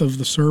 1/10 of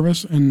the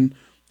service and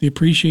the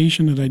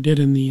appreciation that I did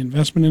in the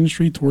investment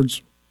industry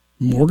towards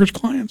mortgage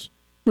clients,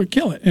 we'd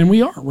kill it. And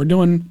we are. We're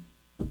doing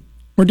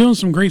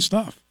some great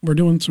stuff. We're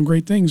doing some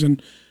great things.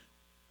 And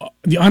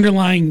the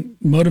underlying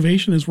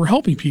motivation is we're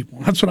helping people.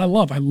 That's what I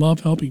love. I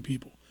love helping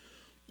people.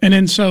 And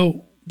then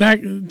so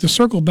to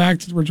circle back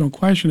to the original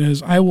question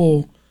is I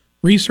will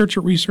research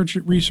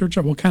it.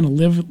 I will kind of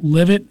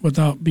live it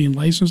without being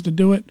licensed to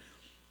do it.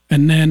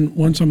 And then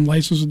once I'm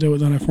licensed to do it,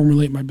 then I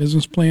formulate my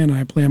business plan and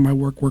I plan my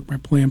work my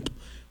plan,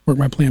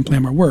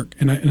 plan my work.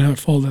 And I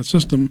follow that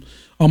system.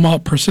 I'm all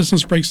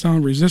persistence breaks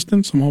down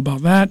resistance. I'm all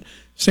about that.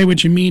 Say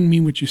what you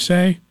mean what you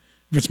say.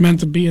 If it's meant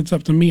to be, it's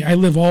up to me. I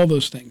live all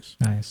those things.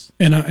 Nice.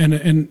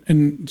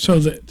 And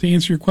so to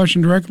answer your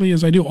question directly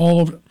is I do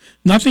all of it.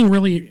 Nothing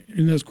really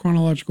in those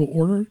chronological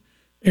order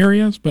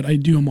areas, but I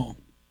do them all.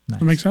 Nice. Does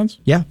that make sense?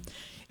 Yeah.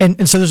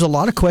 And so there's a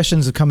lot of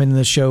questions that come into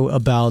the show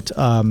about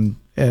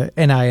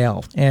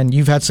NIL, and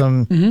you've had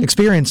some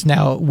experience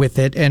now with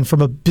it. And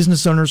from a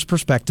business owner's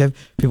perspective,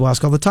 people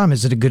ask all the time,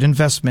 is it a good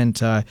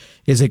investment?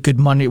 Is it good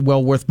money,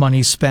 well worth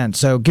money spent?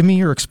 So give me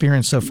your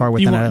experience so far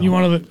with NIL.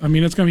 I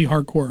mean, it's going to be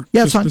hardcore.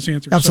 Yeah, it's fine. This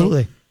answer.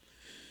 Absolutely.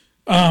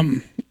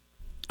 So,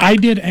 I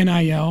did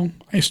NIL.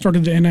 I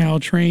started the NIL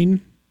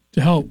train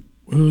to help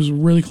who's a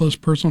really close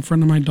personal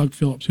friend of mine, Doug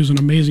Phillips, who's an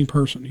amazing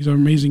person. He's an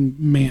amazing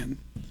man.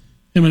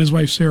 Him and his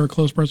wife, Sarah, are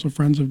close personal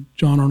friends of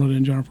Jon Arnold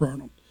and Jennifer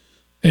Arnold.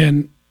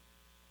 And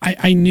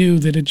I knew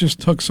that it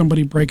just took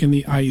somebody breaking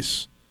the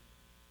ice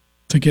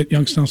to get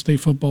Youngstown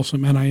State football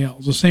some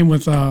NILs. The same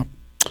with, the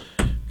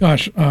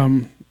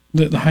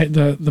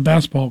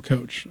basketball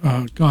coach.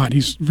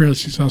 He's really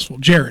successful.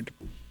 Jared.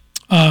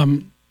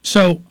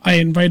 So I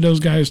invited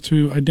those guys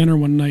to a dinner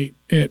one night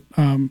at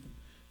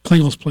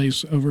Klingle's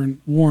place over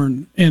in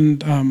Warren.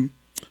 And I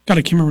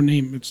can't remember the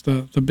name. It's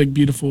the big,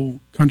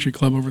 beautiful country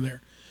club over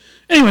there.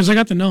 Anyways, I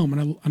got to know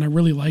him, and I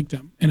really liked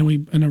him. And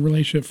a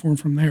relationship formed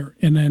from there.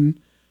 And then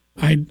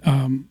I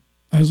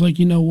was like,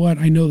 you know what?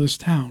 I know this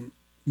town.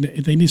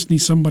 They just need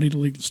somebody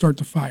to start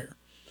the fire.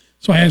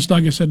 So I asked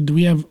Doug, I said, do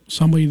we have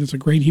somebody that's a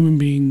great human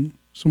being,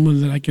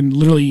 someone that I can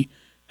literally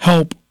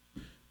help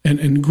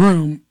and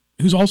groom,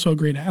 who's also a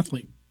great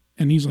athlete?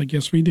 And he's like,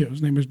 yes, we do.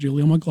 His name is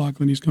Jaleel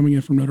McLaughlin. He's coming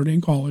in from Notre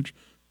Dame College,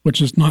 which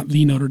is not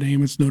the Notre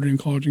Dame. It's Notre Dame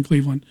College in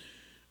Cleveland.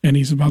 And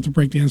he's about to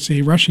break the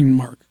NCAA rushing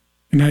mark.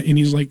 And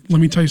he's like, let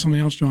me tell you something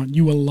else, John.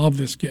 You will love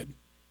this kid.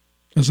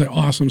 I was like,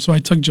 awesome. So I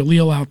took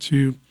Jaleel out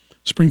to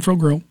Springfield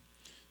Grill,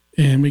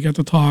 and we got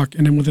to talk.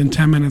 And then within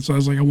 10 minutes, I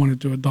was like, I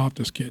wanted to adopt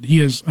this kid. He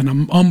is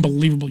an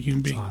unbelievable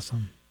human being. That's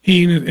awesome.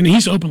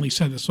 He's openly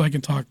said this, so I can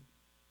talk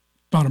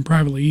about him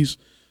privately.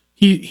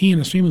 He and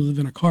his family lived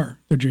in a car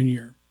their junior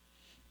year,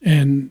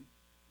 and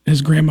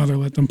his grandmother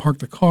let them park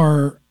the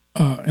car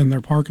in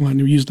their parking lot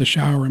and used the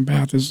shower and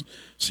bath as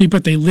sleep.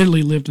 But they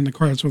literally lived in the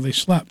car. That's where they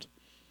slept.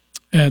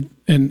 And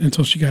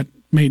until she got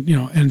made,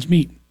 ends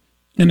meet.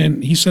 And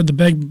then he said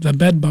the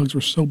bed bugs were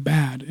so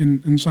bad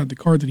inside the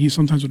car that he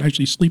sometimes would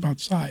actually sleep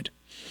outside.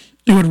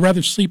 He would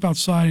rather sleep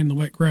outside in the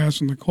wet grass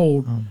and the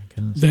cold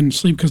than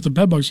sleep because the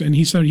bed bugs. And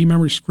he said he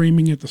remembers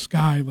screaming at the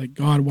sky like,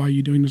 God, why are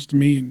you doing this to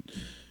me?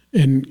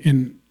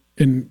 And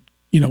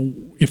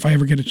if I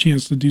ever get a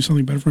chance to do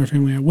something better for my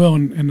family, I will.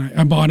 And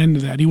I bought into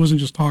that. He wasn't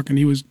just talking;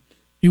 he was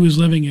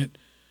living it.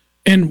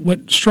 And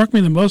what struck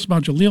me the most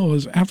about Jaleel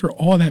is after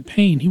all that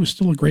pain, he was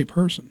still a great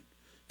person.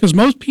 Because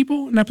most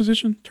people in that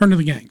position turn to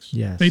the gangs.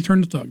 Yes. They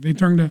turn to thug. They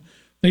turn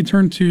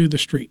to the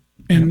street.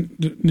 And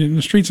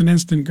the street's an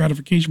instant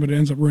gratification, but it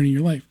ends up ruining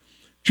your life.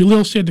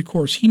 Jaleel stayed the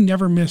course. He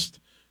never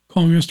missed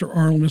calling Mr.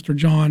 Arnold, Mr.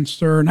 John,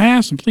 sir. And I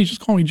asked him, please just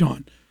call me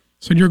John.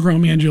 said, "You're a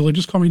grown man, Julia.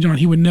 Just call me John."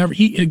 He would never.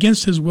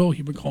 Against his will,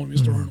 he would call me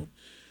Mr. Arnold.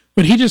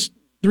 But the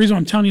reason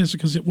I'm telling you this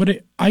is because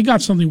I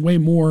got something way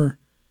more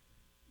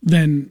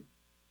than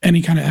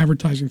any kind of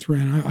advertising through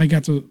it. I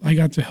got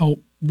to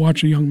help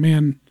watch a young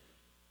man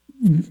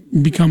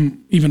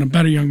become even a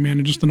better young man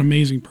and just an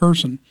amazing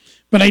person.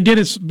 But I did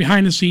it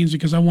behind the scenes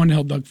because I wanted to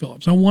help Doug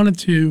Phillips. I wanted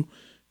to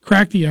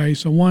crack the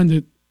ice. I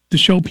wanted to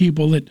show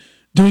people that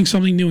doing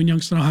something new in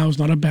Youngstown, Ohio is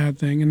not a bad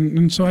thing.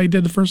 And so I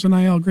did the first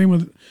NIL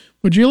agreement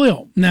with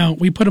Julio. Now,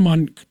 we put him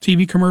on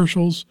TV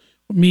commercials,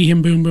 me,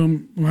 him, Boom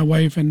Boom, my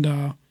wife, and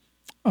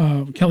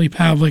Kelly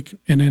Pavlik,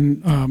 and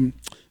then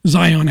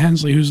Zion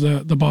Hensley, who's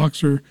the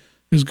boxer,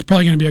 who's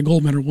probably going to be a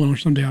gold medal winner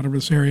someday out of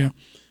this area.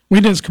 We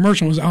did this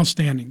commercial. It was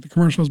outstanding. The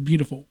commercial was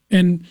beautiful.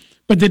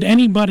 But did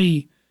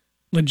anybody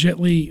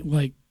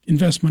legitly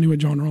invest money with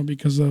Jon Arnold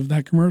because of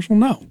that commercial?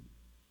 No.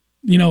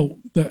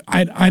 The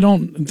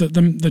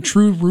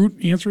true root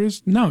answer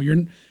is no.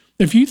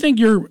 If you think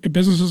your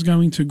business is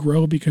going to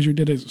grow because you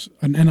did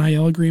an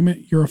NIL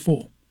agreement, you're a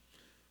fool.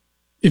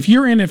 If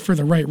you're in it for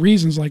the right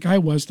reasons, like I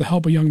was, to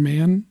help a young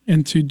man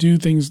and to do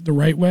things the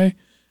right way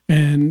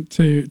and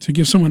to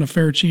give someone a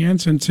fair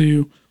chance and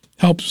to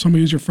help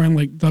somebody who's your friend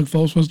like Doug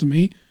Phillips was to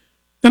me,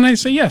 then I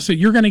say yes. So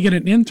you're going to get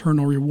an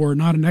internal reward,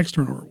 not an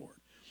external reward.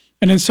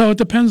 And then so it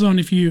depends on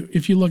if you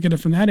look at it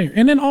from that area.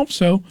 And then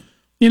also,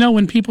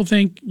 when people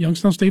think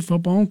Youngstown State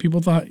football,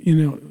 people thought, J.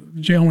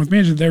 Arnold Wealth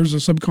Management, there's a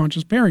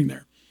subconscious pairing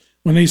there.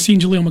 When they seen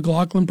Jaleel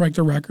McLaughlin break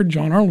the record,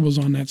 Jon Arnold was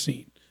on that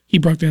scene. He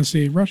broke the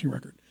NCAA rushing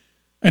record.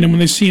 And then when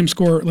they see him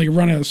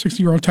run a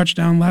 60-yard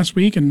touchdown last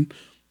week, and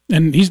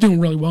he's doing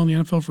really well in the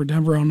NFL for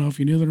Denver. I don't know if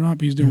you knew that or not,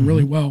 but he's doing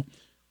really well.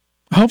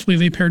 Hopefully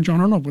they paired Jon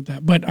Arnold with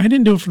that. But I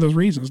didn't do it for those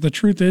reasons. The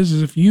truth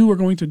is if you are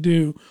going to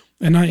do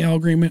an NIL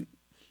agreement,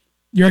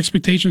 your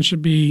expectation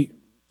should be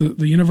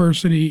the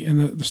university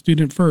and the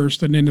student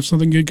first. And then if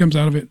something good comes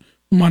out of it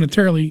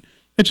monetarily,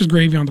 it's just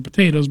gravy on the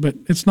potatoes, but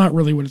it's not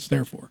really what it's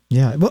there for.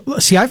 Yeah. Well,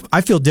 see,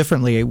 I feel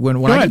differently when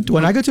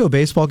I go to a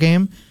baseball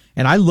game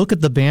and I look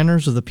at the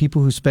banners of the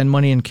people who spend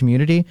money in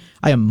community.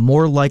 I am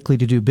more likely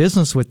to do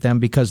business with them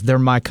because they're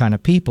my kind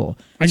of people.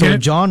 So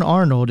Jon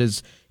Arnold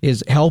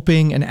is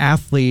helping an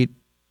athlete,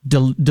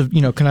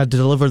 kind of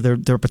deliver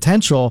their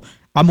potential.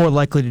 I'm more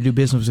likely to do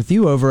business with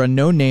you over a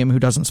no-name who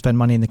doesn't spend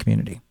money in the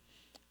community.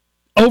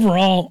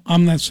 Overall,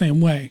 I'm that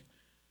same way.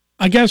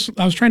 I guess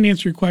I was trying to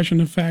answer your question,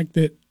 the fact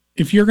that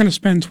if you're going to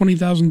spend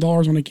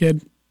 $20,000 on a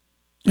kid,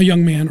 a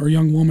young man or a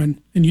young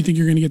woman, and you think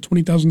you're going to get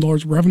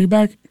 $20,000 of revenue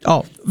back?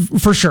 Oh,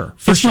 for sure.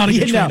 It's not a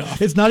good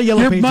trade-off. It's not a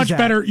yellow pages. You're much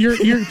better.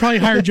 You're probably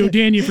hire Joe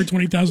Daniel for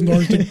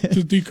 $20,000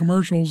 to do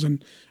commercials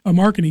and a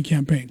marketing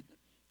campaign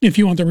if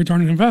you want the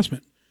return on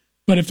investment.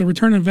 But if the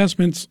return on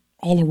investment's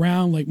all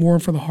around, more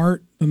for the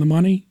heart than the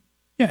money,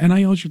 yeah,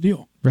 NIL is your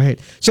deal. Right.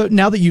 So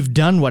now that you've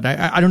done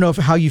I don't know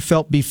how you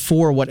felt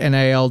before what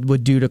NIL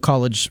would do to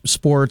college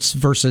sports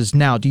versus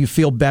now. Do you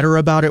feel better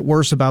about it,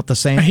 worse, about the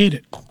same? I hate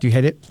it. Do you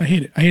hate it? I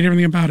hate it. I hate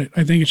everything about it.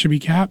 I think it should be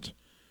capped.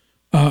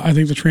 I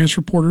think the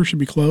transfer portal should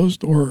be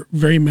closed or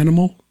very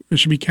minimal. It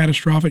should be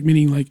catastrophic,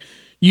 meaning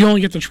you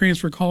only get to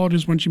transfer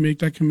colleges once you make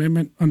that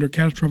commitment under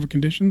catastrophic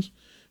conditions.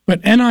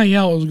 But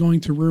NIL is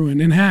going to ruin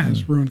and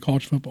has ruined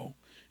college football.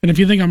 And if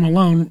you think I'm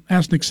alone,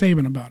 ask Nick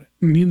Saban about it.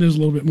 And he knows a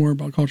little bit more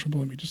about college football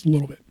than me, just a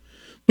little bit.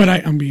 But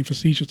I'm being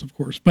facetious, of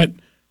course. But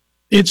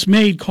it's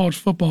made college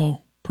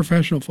football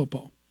professional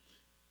football.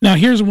 Now,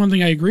 here's one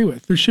thing I agree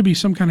with. There should be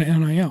some kind of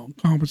NIL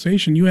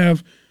compensation. You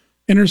have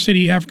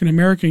inner-city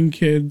African-American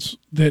kids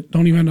that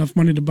don't even have enough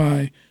money to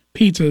buy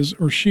pizzas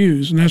or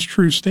shoes, and that's a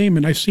true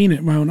statement. I've seen it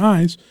in my own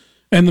eyes.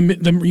 And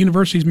the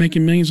university's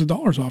making millions of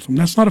dollars off them.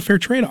 That's not a fair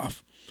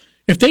trade-off.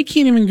 If they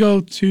can't even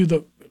go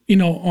to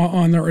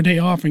on their day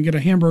off and get a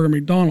hamburger at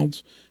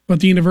McDonald's,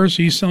 but the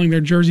university is selling their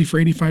jersey for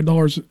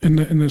 $85 in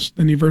the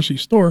university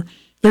store,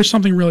 there's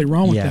something really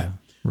wrong with that.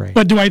 Right.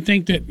 But do I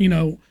think that,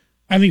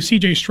 I think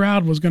C.J.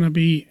 Stroud was going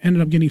to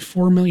ended up getting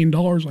 $4 million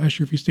last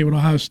year if he stayed with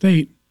Ohio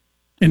State.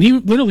 And he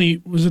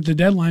literally was at the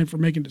deadline for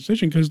making a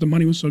decision because the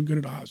money was so good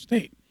at Ohio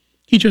State.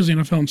 He chose the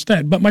NFL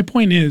instead. But my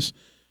point is,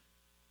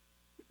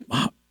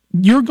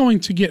 you're going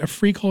to get a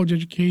free college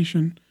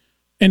education.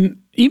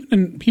 And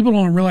even people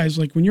don't realize,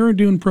 when you're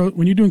doing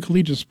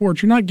collegiate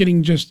sports, you're not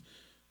getting just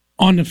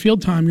on the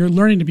field time. You're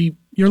learning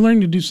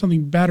to do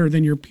something better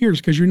than your peers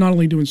because you're not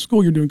only doing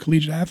school, you're doing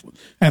collegiate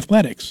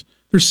athletics.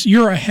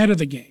 You're ahead of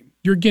the game.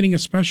 You're getting a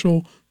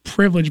special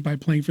privilege by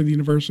playing for the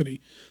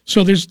university.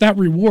 So there's that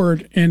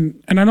reward,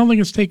 and I don't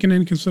think it's taken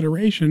into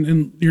consideration.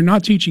 And you're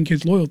not teaching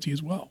kids loyalty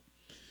as well.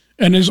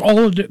 And there's a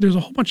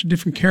whole bunch of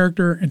different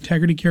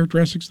integrity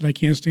characteristics that I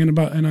can't stand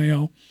about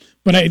NIL.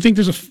 But I think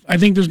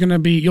there's going to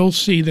be, you'll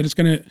see that it's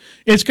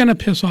going to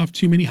piss off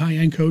too many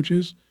high-end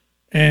coaches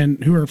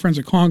and who are friends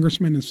of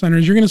congressmen and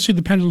senators. You're going to see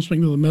the pendulum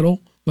swing to the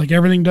middle, like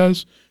everything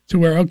does, to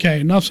where,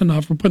 okay, enough's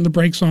enough. We're putting the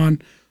brakes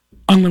on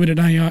unlimited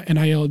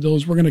NIL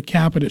deals. We're going to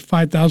cap it at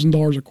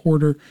 $5,000 a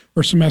quarter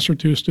or semester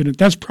to a student.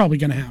 That's probably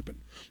going to happen.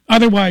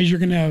 Otherwise, you're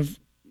going to have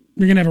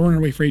a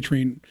runaway freight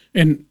train,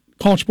 and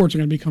college sports are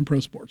going to become pro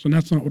sports, and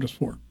that's not what it's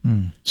for.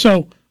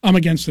 So I'm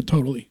against it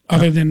totally,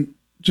 other than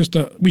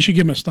we should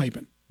give them a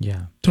stipend.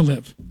 Yeah. To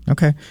live.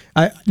 Okay.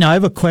 Now I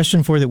have a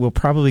question for you that we'll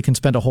probably can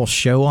spend a whole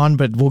show on,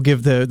 but we'll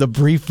give the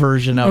brief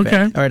version of it.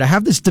 All right. I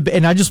have this debate,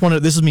 and I just want to.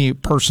 This is me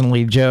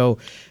personally, Joe.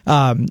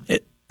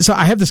 So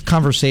I have this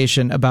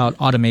conversation about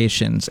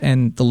automations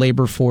and the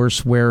labor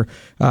force, where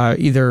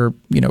either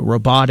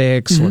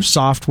robotics or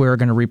software are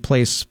going to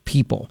replace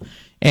people,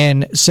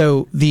 and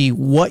so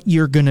what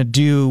you're going to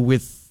do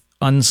with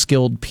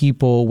unskilled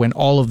people when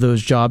all of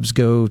those jobs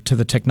go to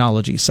the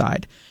technology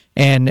side.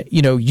 And,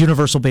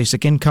 universal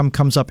basic income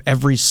comes up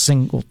every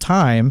single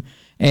time.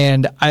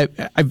 And I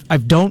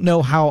don't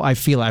know how I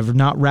feel. I've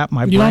not wrapped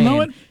my brain. You don't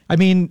know it? I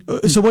mean,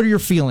 so what are your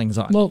feelings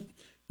on it? Well,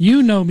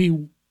 you know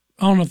me.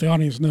 I don't know if the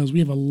audience knows. We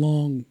have a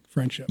long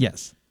friendship.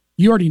 Yes.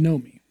 You already know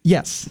me.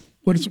 Yes.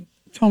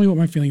 Tell me what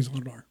my feelings on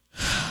it are.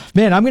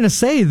 Man, I'm going to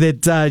say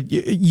that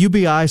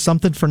UBI,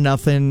 something for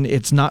nothing.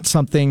 It's not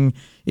something.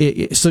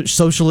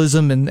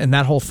 Socialism and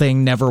that whole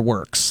thing never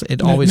works.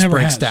 It always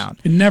breaks down.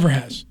 It never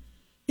has.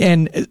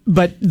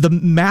 But the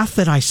math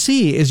that I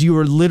see is you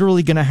are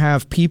literally going to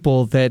have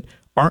people that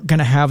aren't going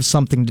to have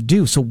something to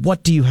do. So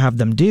what do you have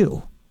them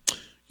do?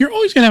 You're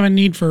always going to have a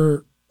need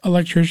for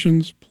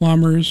electricians,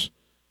 plumbers,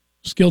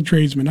 skilled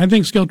tradesmen. I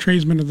think skilled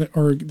tradesmen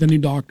are the new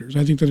doctors.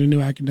 I think they're the new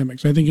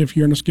academics. I think if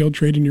you're in a skilled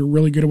trade and you're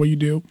really good at what you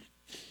do,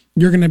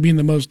 you're going to be in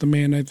the most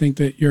demand. I think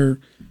that you're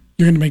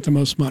going to make the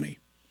most money.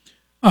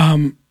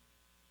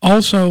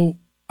 Also,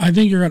 I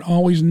think you're going to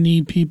always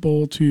need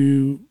people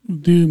to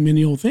do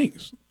menial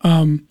things.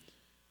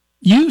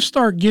 You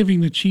start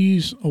giving the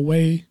cheese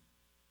away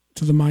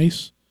to the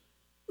mice,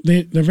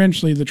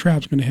 eventually the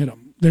trap's going to hit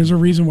them. There's a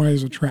reason why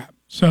there's a trap.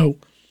 So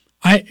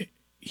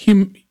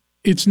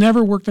it's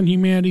never worked on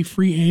humanity.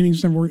 Free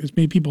aiming's never worked. It's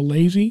made people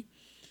lazy.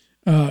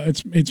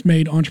 It's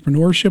made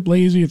entrepreneurship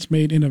lazy. It's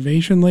made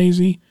innovation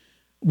lazy.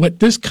 What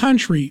this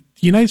country,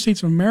 the United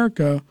States of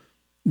America,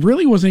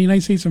 really wasn't the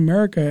United States of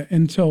America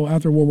until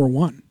after World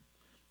War I.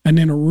 And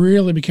then it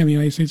really became the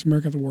United States of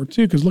America after World War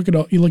II. Because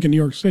you look at New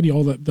York City,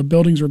 all the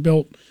buildings were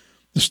built,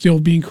 the steel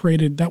being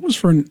created. That was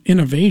for an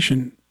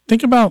innovation.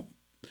 Think about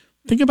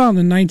in the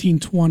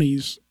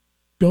 1920s,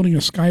 building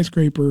a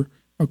skyscraper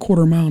a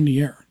quarter mile in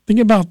the air. Think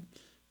about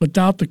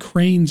without the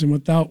cranes and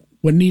without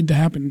what needed to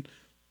happen,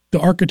 the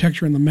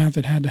architecture and the math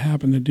that had to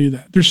happen to do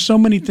that. There's so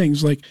many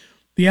things like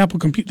the Apple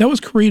computer that was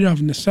created out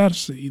of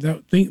necessity.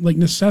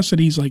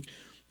 Necessities like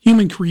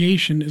human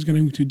creation is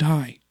going to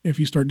die if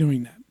you start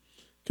doing that.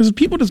 Because if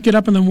people just get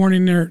up in the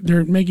morning,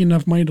 they're making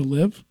enough money to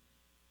live,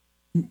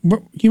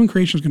 human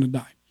creation is going to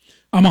die.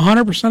 I'm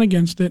 100%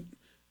 against it.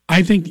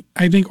 I think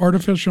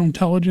artificial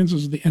intelligence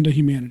is the end of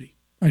humanity.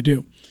 I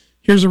do.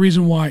 Here's the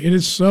reason why. It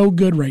is so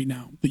good right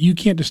now that you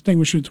can't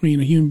distinguish between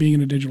a human being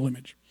and a digital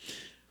image.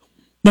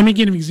 Let me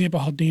give an example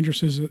of how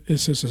dangerous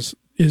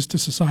is to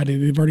society.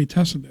 They've already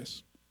tested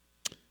this.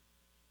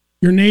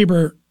 Your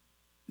neighbor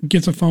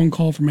gets a phone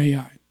call from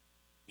AI.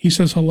 He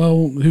says,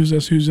 hello, who's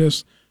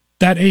this?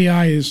 That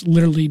AI is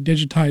literally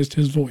digitized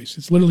his voice.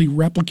 It's literally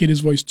replicated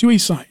his voice to a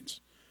science.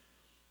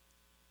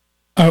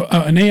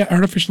 An AI,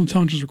 artificial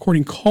intelligence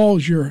recording,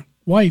 calls your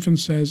wife and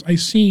says, I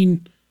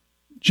seen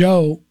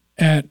Joe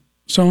at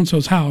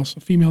so-and-so's house, a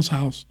female's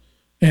house,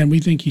 and we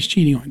think he's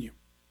cheating on you.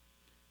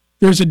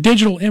 There's a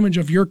digital image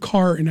of your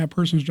car in that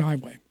person's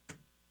driveway.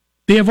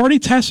 They have already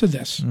tested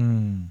this.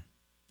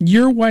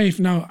 Your wife,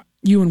 now,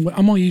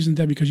 I'm only using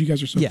that because you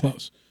guys are so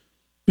close.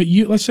 But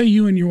let's say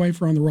you and your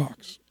wife are on the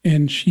rocks,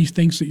 and she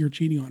thinks that you're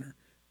cheating on her.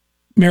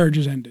 Marriage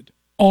is ended.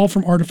 All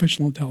from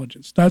artificial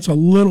intelligence. That's a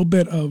little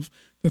bit of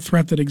the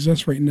threat that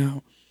exists right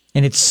now.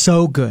 And it's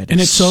so good. And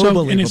it's so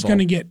believable. And it's going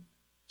to get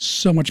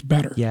so much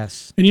better.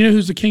 Yes. And you know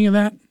who's the king of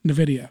that?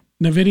 NVIDIA.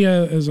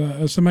 NVIDIA is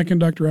a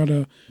semiconductor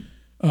out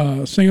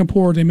of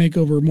Singapore. They make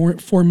over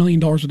 $4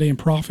 million a day in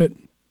profit.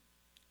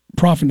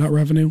 Profit, not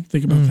revenue.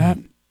 Think about that.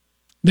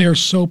 They are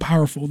so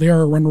powerful. They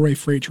are a runaway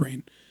freight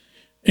train.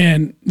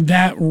 And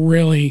that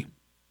really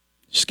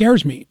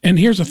scares me. And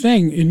here's the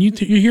thing. And you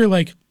hear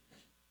like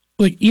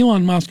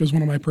Elon Musk is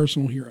one of my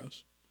personal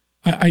heroes.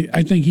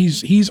 I think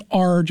he's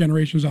our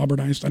generation's Albert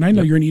Einstein. I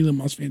know you're an Elon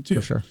Musk fan too.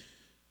 For sure.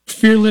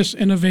 Fearless,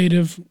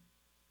 innovative,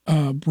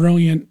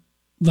 brilliant.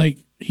 Like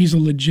he's a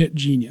legit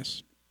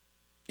genius,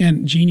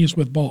 and genius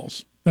with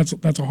balls. That's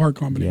a hard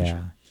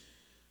combination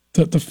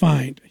to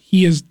find.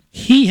 He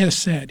has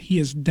said he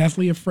is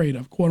deathly afraid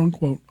of, quote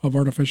unquote, of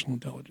artificial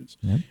intelligence,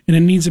 and it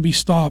needs to be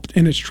stopped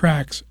in its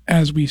tracks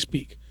as we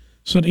speak.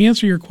 So to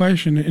answer your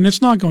question, and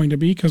it's not going to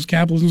be because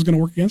capitalism is going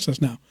to work against us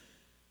now.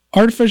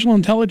 Artificial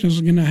intelligence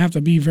is going to have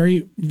to be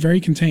very, very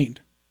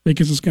contained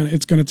because it's going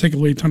to take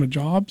away a ton of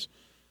jobs.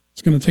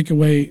 It's going to take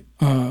away.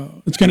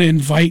 It's going to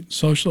invite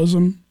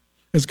socialism.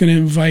 It's going to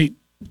invite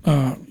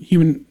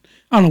human.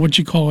 I don't know what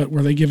you call it,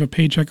 where they give a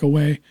paycheck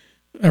away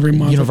every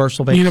month.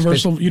 Universal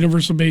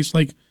base.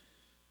 Like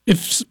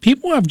if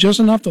people have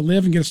just enough to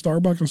live and get a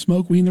Starbucks and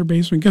smoke weed in their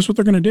basement, guess what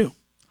they're going to do?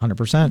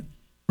 100%.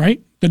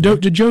 Right? The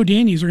Joe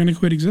Dannies are going to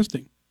quit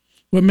existing.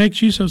 What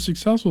makes you so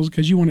successful is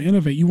because you want to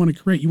innovate, you want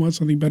to create, you want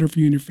something better for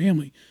you and your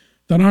family.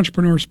 That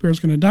entrepreneur spirit is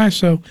going to die.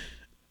 So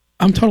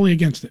I'm totally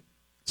against it.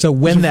 So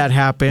when that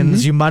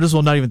happens, you might as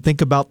well not even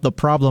think about the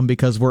problem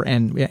because we're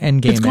end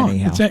game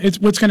anyhow. It's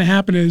what's going to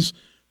happen is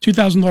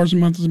 $2,000 a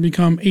month has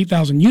become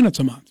 8,000 units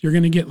a month. You're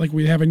going to get like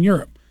we have in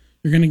Europe.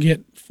 You're going to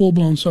get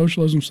full-blown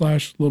socialism / a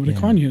little bit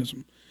of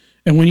communism.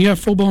 And when you have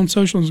full-blown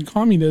socialism and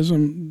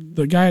communism,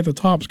 the guy at the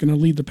top is going to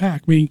lead the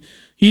pack. I mean,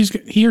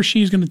 he or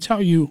she is going to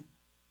tell you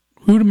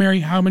who to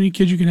marry, how many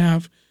kids you can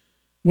have,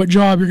 what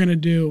job you're going to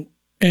do,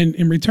 and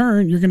in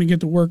return, you're going to get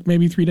to work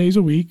maybe 3 days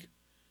a week.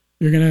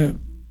 You're going to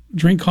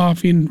drink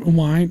coffee and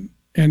wine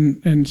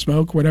and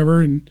smoke,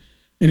 whatever, and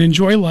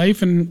enjoy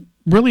life and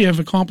really have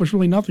accomplished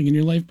really nothing in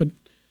your life.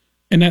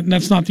 And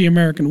that's not the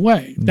American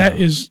way. No. That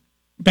is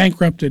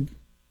bankrupted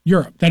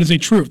Europe. That is a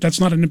truth. That's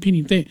not an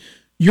opinion thing.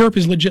 Europe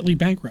is legitimately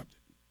bankrupted.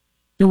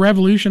 They're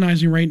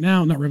revolutionizing right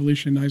now. Not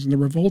revolutionizing, they're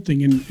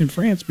revolting in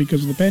France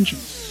because of the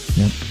pensions.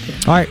 Yep.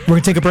 All right, we're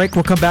going to take a break.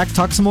 We'll come back,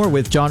 talk some more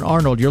with Jon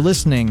Arnold. You're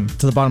listening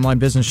to the Bottom Line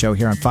Business Show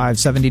here on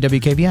 570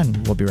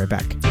 WKBN. We'll be right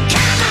back.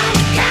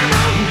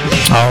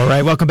 All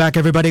right, welcome back,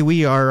 everybody.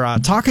 We are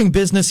talking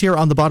business here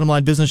on the Bottom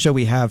Line Business Show.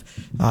 We have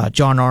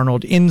Jon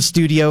Arnold in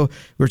studio.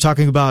 We're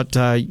talking about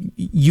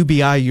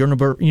UBI,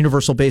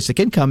 Universal Basic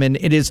Income, and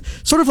it is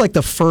sort of like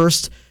the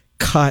first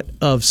cut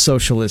of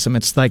socialism.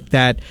 It's like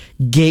that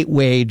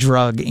gateway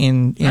drug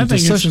into I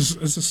think it's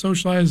as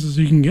socialized as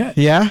you can get.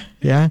 Yeah.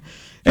 You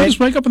just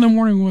wake up in the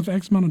morning with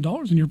X amount of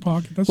dollars in your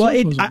pocket. That's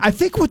I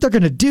think what they're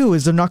going to do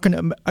is they're not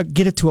going to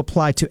get it to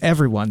apply to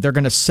everyone. They're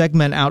going to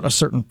segment out a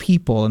certain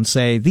people and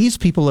say, these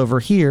people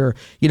over here,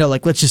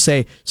 like let's just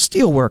say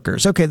steel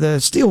workers. Okay, the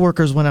steel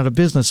workers went out of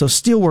business, so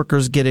steel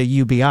workers get a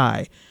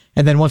UBI.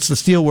 And then once the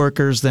steel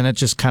workers, then it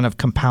just kind of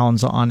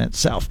compounds on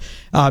itself.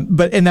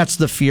 And that's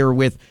the fear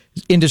with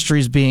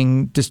industries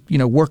being,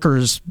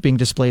 workers being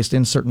displaced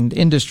in certain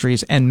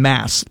industries en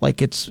masse,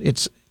 like it's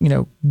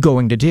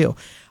going to do.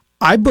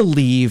 I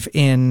believe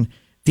in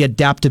the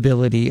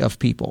adaptability of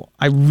people.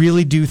 I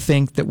really do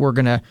think that we're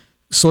going to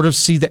sort of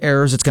see the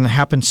errors. It's going to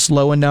happen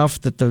slow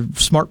enough that the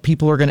smart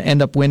people are going to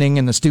end up winning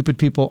and the stupid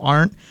people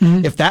aren't.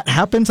 Mm-hmm. If that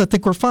happens, I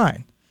think we're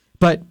fine.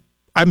 But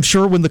I'm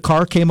sure when the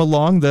car came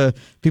along, the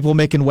people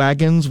making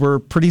wagons were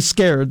pretty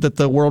scared that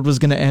the world was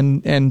going to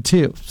end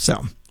too.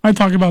 So I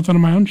talk about that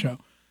on my own show,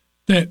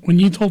 that when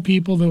you told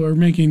people that were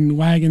making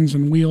wagons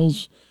and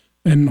wheels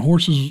and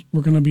horses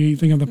were going to be a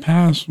thing of the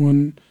past,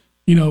 when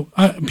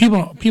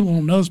people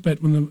don't know this,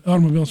 but when the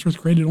automobile was first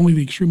created, only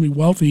the extremely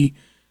wealthy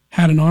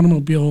had an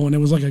automobile, and it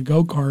was like a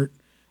go-kart,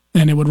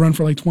 and it would run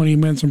for like 20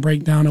 minutes and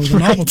break down. It was a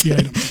novelty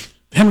item.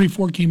 Henry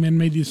Ford came in,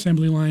 made the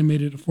assembly line,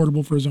 made it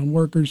affordable for his own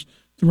workers.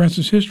 The rest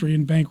is history,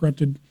 and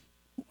bankrupted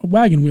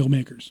wagon wheel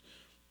makers.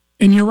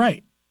 And you're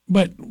right.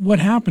 But what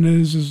happened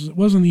is it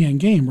wasn't the end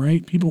game,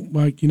 right? People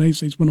like the United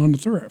States went on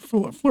to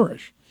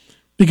flourish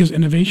because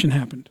innovation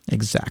happened.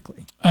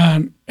 Exactly.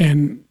 And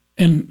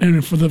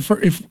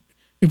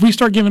if we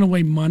start giving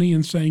away money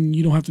and saying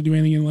you don't have to do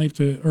anything in life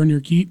to earn your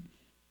keep,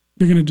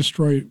 you can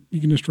destroy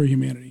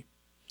humanity.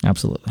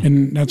 Absolutely.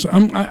 And that's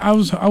I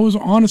was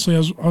honestly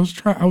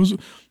I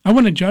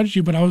wouldn't have judged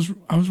you, but I was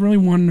really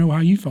wanting to know how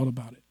you felt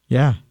about it.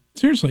 Yeah.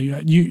 Seriously,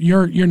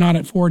 you're not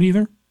at Ford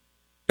either?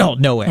 Oh,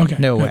 no way. Okay,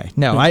 no way.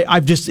 No,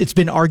 I've just, it's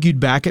been argued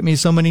back at me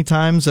so many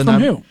times. And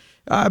from who?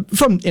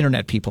 From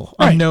internet people,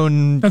 right.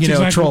 Unknown,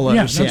 trollers.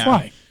 Yeah, that's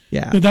why.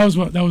 Yeah. But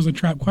that was a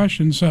trap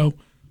question. So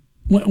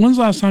when's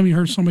the last time you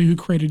heard somebody who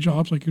created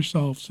jobs like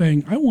yourself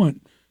saying, I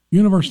want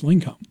universal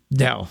income?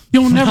 No.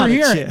 You'll never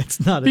hear it.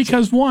 It's not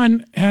because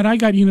one, had I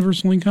got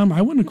universal income,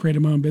 I wouldn't have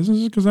created my own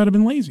businesses because I'd have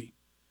been lazy.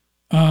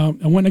 I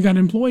wouldn't have got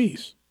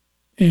employees.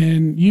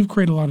 And you've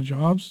created a lot of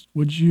jobs.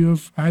 Would you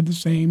have had the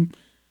same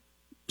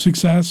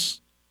success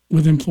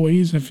with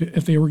employees if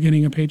they were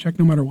getting a paycheck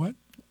no matter what?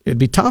 It'd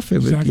be tough.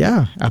 Exactly.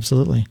 Yeah,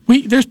 absolutely.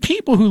 There's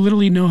people who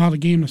literally know how to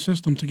game the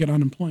system to get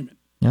unemployment.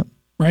 Yep.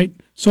 Right?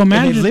 So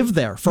imagine. And they live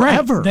there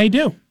forever. Right, they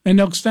do. And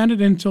they'll extend it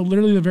until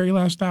literally the very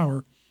last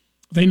hour.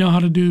 They know how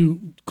to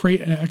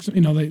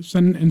they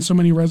send in so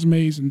many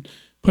resumes and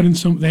put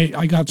in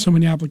I got so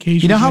many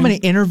applications. You know how many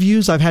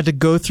interviews I've had to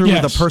go through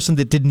with a person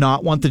that did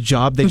not want the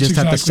job? They just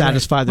have to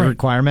satisfy the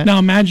requirement. Now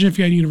imagine if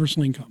you had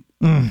universal income.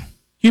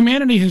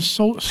 Humanity has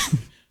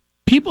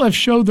people have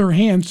showed their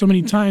hands so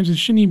many times it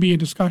shouldn't even be a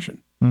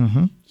discussion.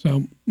 Mm-hmm.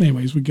 So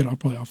anyways, we get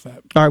probably off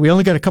that. All right, we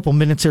only got a couple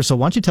minutes here, so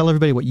why don't you tell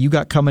everybody what you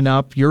got coming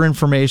up, your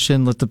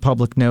information, let the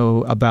public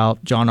know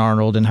about Jon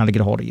Arnold and how to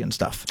get a hold of you and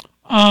stuff.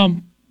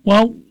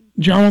 Well,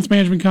 Jon Wealth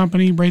Management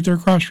Company, right there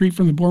across the street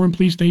from the Borman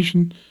Police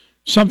Station.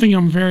 Something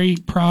I'm very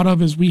proud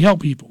of is we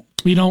help people.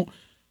 We don't,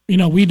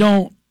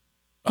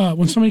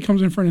 when somebody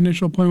comes in for an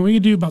initial appointment, we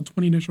do about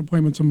 20 initial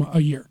appointments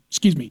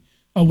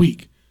a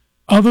week.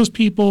 Of those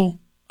people,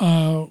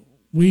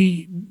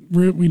 we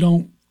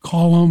don't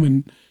call them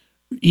and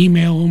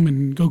email them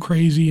and go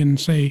crazy and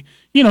say,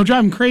 drive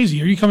them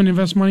crazy. Are you coming to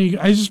invest money?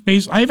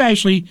 I've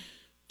actually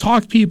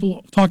talked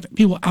people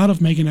out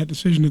of making that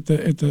decision at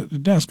the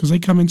desk because they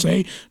come and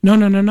say,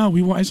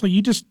 no. I say,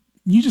 you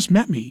just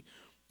met me.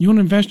 You want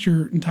to invest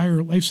your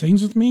entire life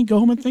savings with me? Go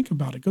home and think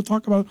about it. Go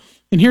talk about it.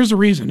 And here's the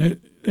reason.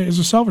 It is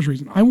a selfish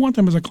reason. I want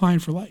them as a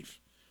client for life.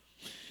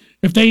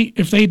 If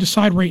they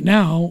decide right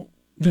now,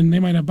 then they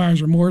might have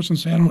buyer's remorse and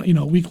say, I don't,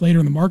 a week later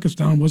and the market's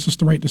down, was this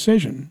the right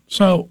decision?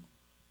 So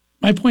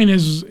my point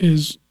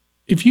is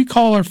if you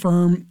call our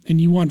firm and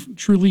you want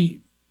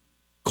truly,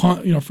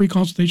 free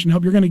consultation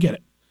help, you're going to get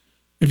it.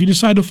 If you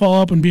decide to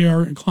follow up and be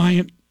our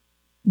client,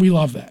 we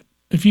love that.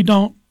 If you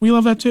don't, we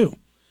love that too.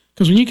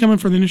 Because when you come in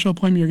for the initial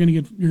appointment,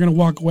 you're going to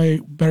walk away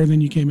better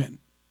than you came in,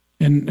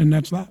 and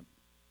that's that.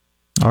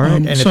 All right.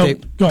 And so,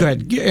 if go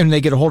ahead. And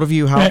they get a hold of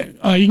you, how?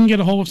 You can get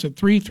a hold of us at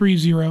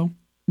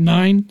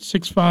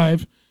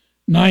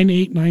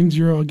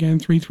 330-965-9890. Again,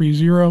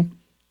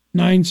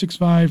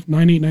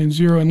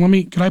 330-965-9890.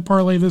 And could I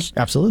parlay this?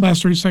 Absolutely.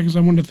 Last 30 seconds,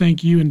 I wanted to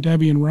thank you and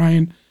Debbie and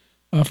Ryan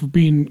for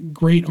being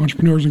great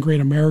entrepreneurs and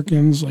great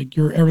Americans. Like,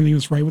 you're everything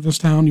that's right with this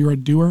town. You're a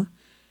doer.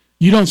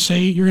 You don't say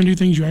you're going to do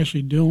things, you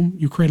actually do them.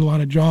 You create a lot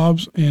of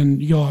jobs,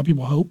 and you give a lot of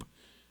people hope.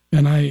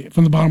 And I,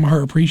 from the bottom of my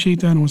heart, appreciate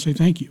that, and I want to say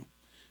thank you.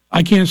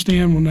 I can't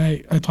stand when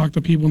I talk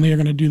to people and they are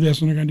going to do this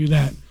and they're going to do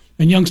that.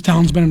 And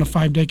Youngstown's been in a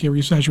 5-decade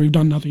recession. We've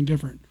done nothing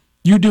different.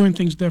 You're doing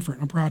things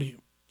different. I'm proud of you.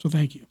 So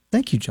thank you.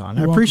 Thank you, John.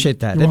 I appreciate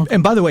that.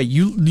 And by the way,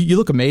 you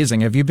look amazing.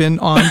 Have you been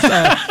on?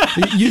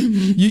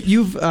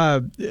 You've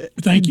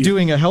thank you.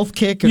 Doing a health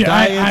kick,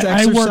 diet,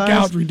 exercise. I work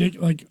out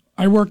ridiculous. Like,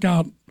 I work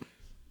out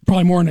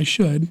probably more than I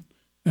should.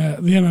 The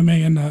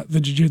MMA and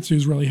the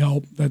jiu-jitsu's really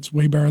help. That's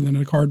way better than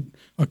a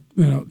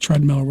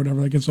treadmill or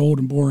whatever. That gets old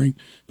and boring.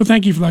 But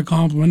thank you for that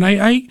compliment.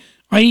 I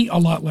eat a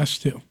lot less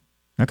too.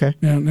 Okay.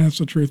 Yeah, that's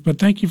the truth. But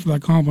thank you for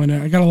that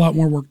compliment. I got a lot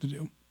more work to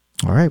do.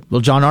 All right.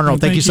 Well, Jon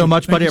Arnold, thank you so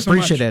much, buddy. I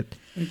appreciate it.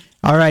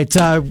 All right.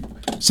 So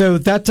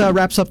that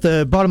wraps up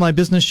the Bottom Line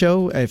Business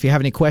Show. If you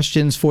have any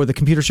questions for the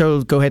computer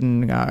show, go ahead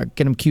and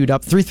get them queued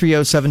up.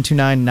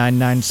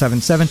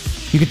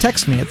 330-729-9977. You can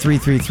text me at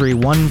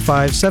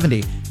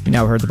 333-1570. You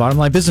now heard the Bottom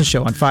Line Business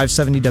Show on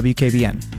 570 WKBN.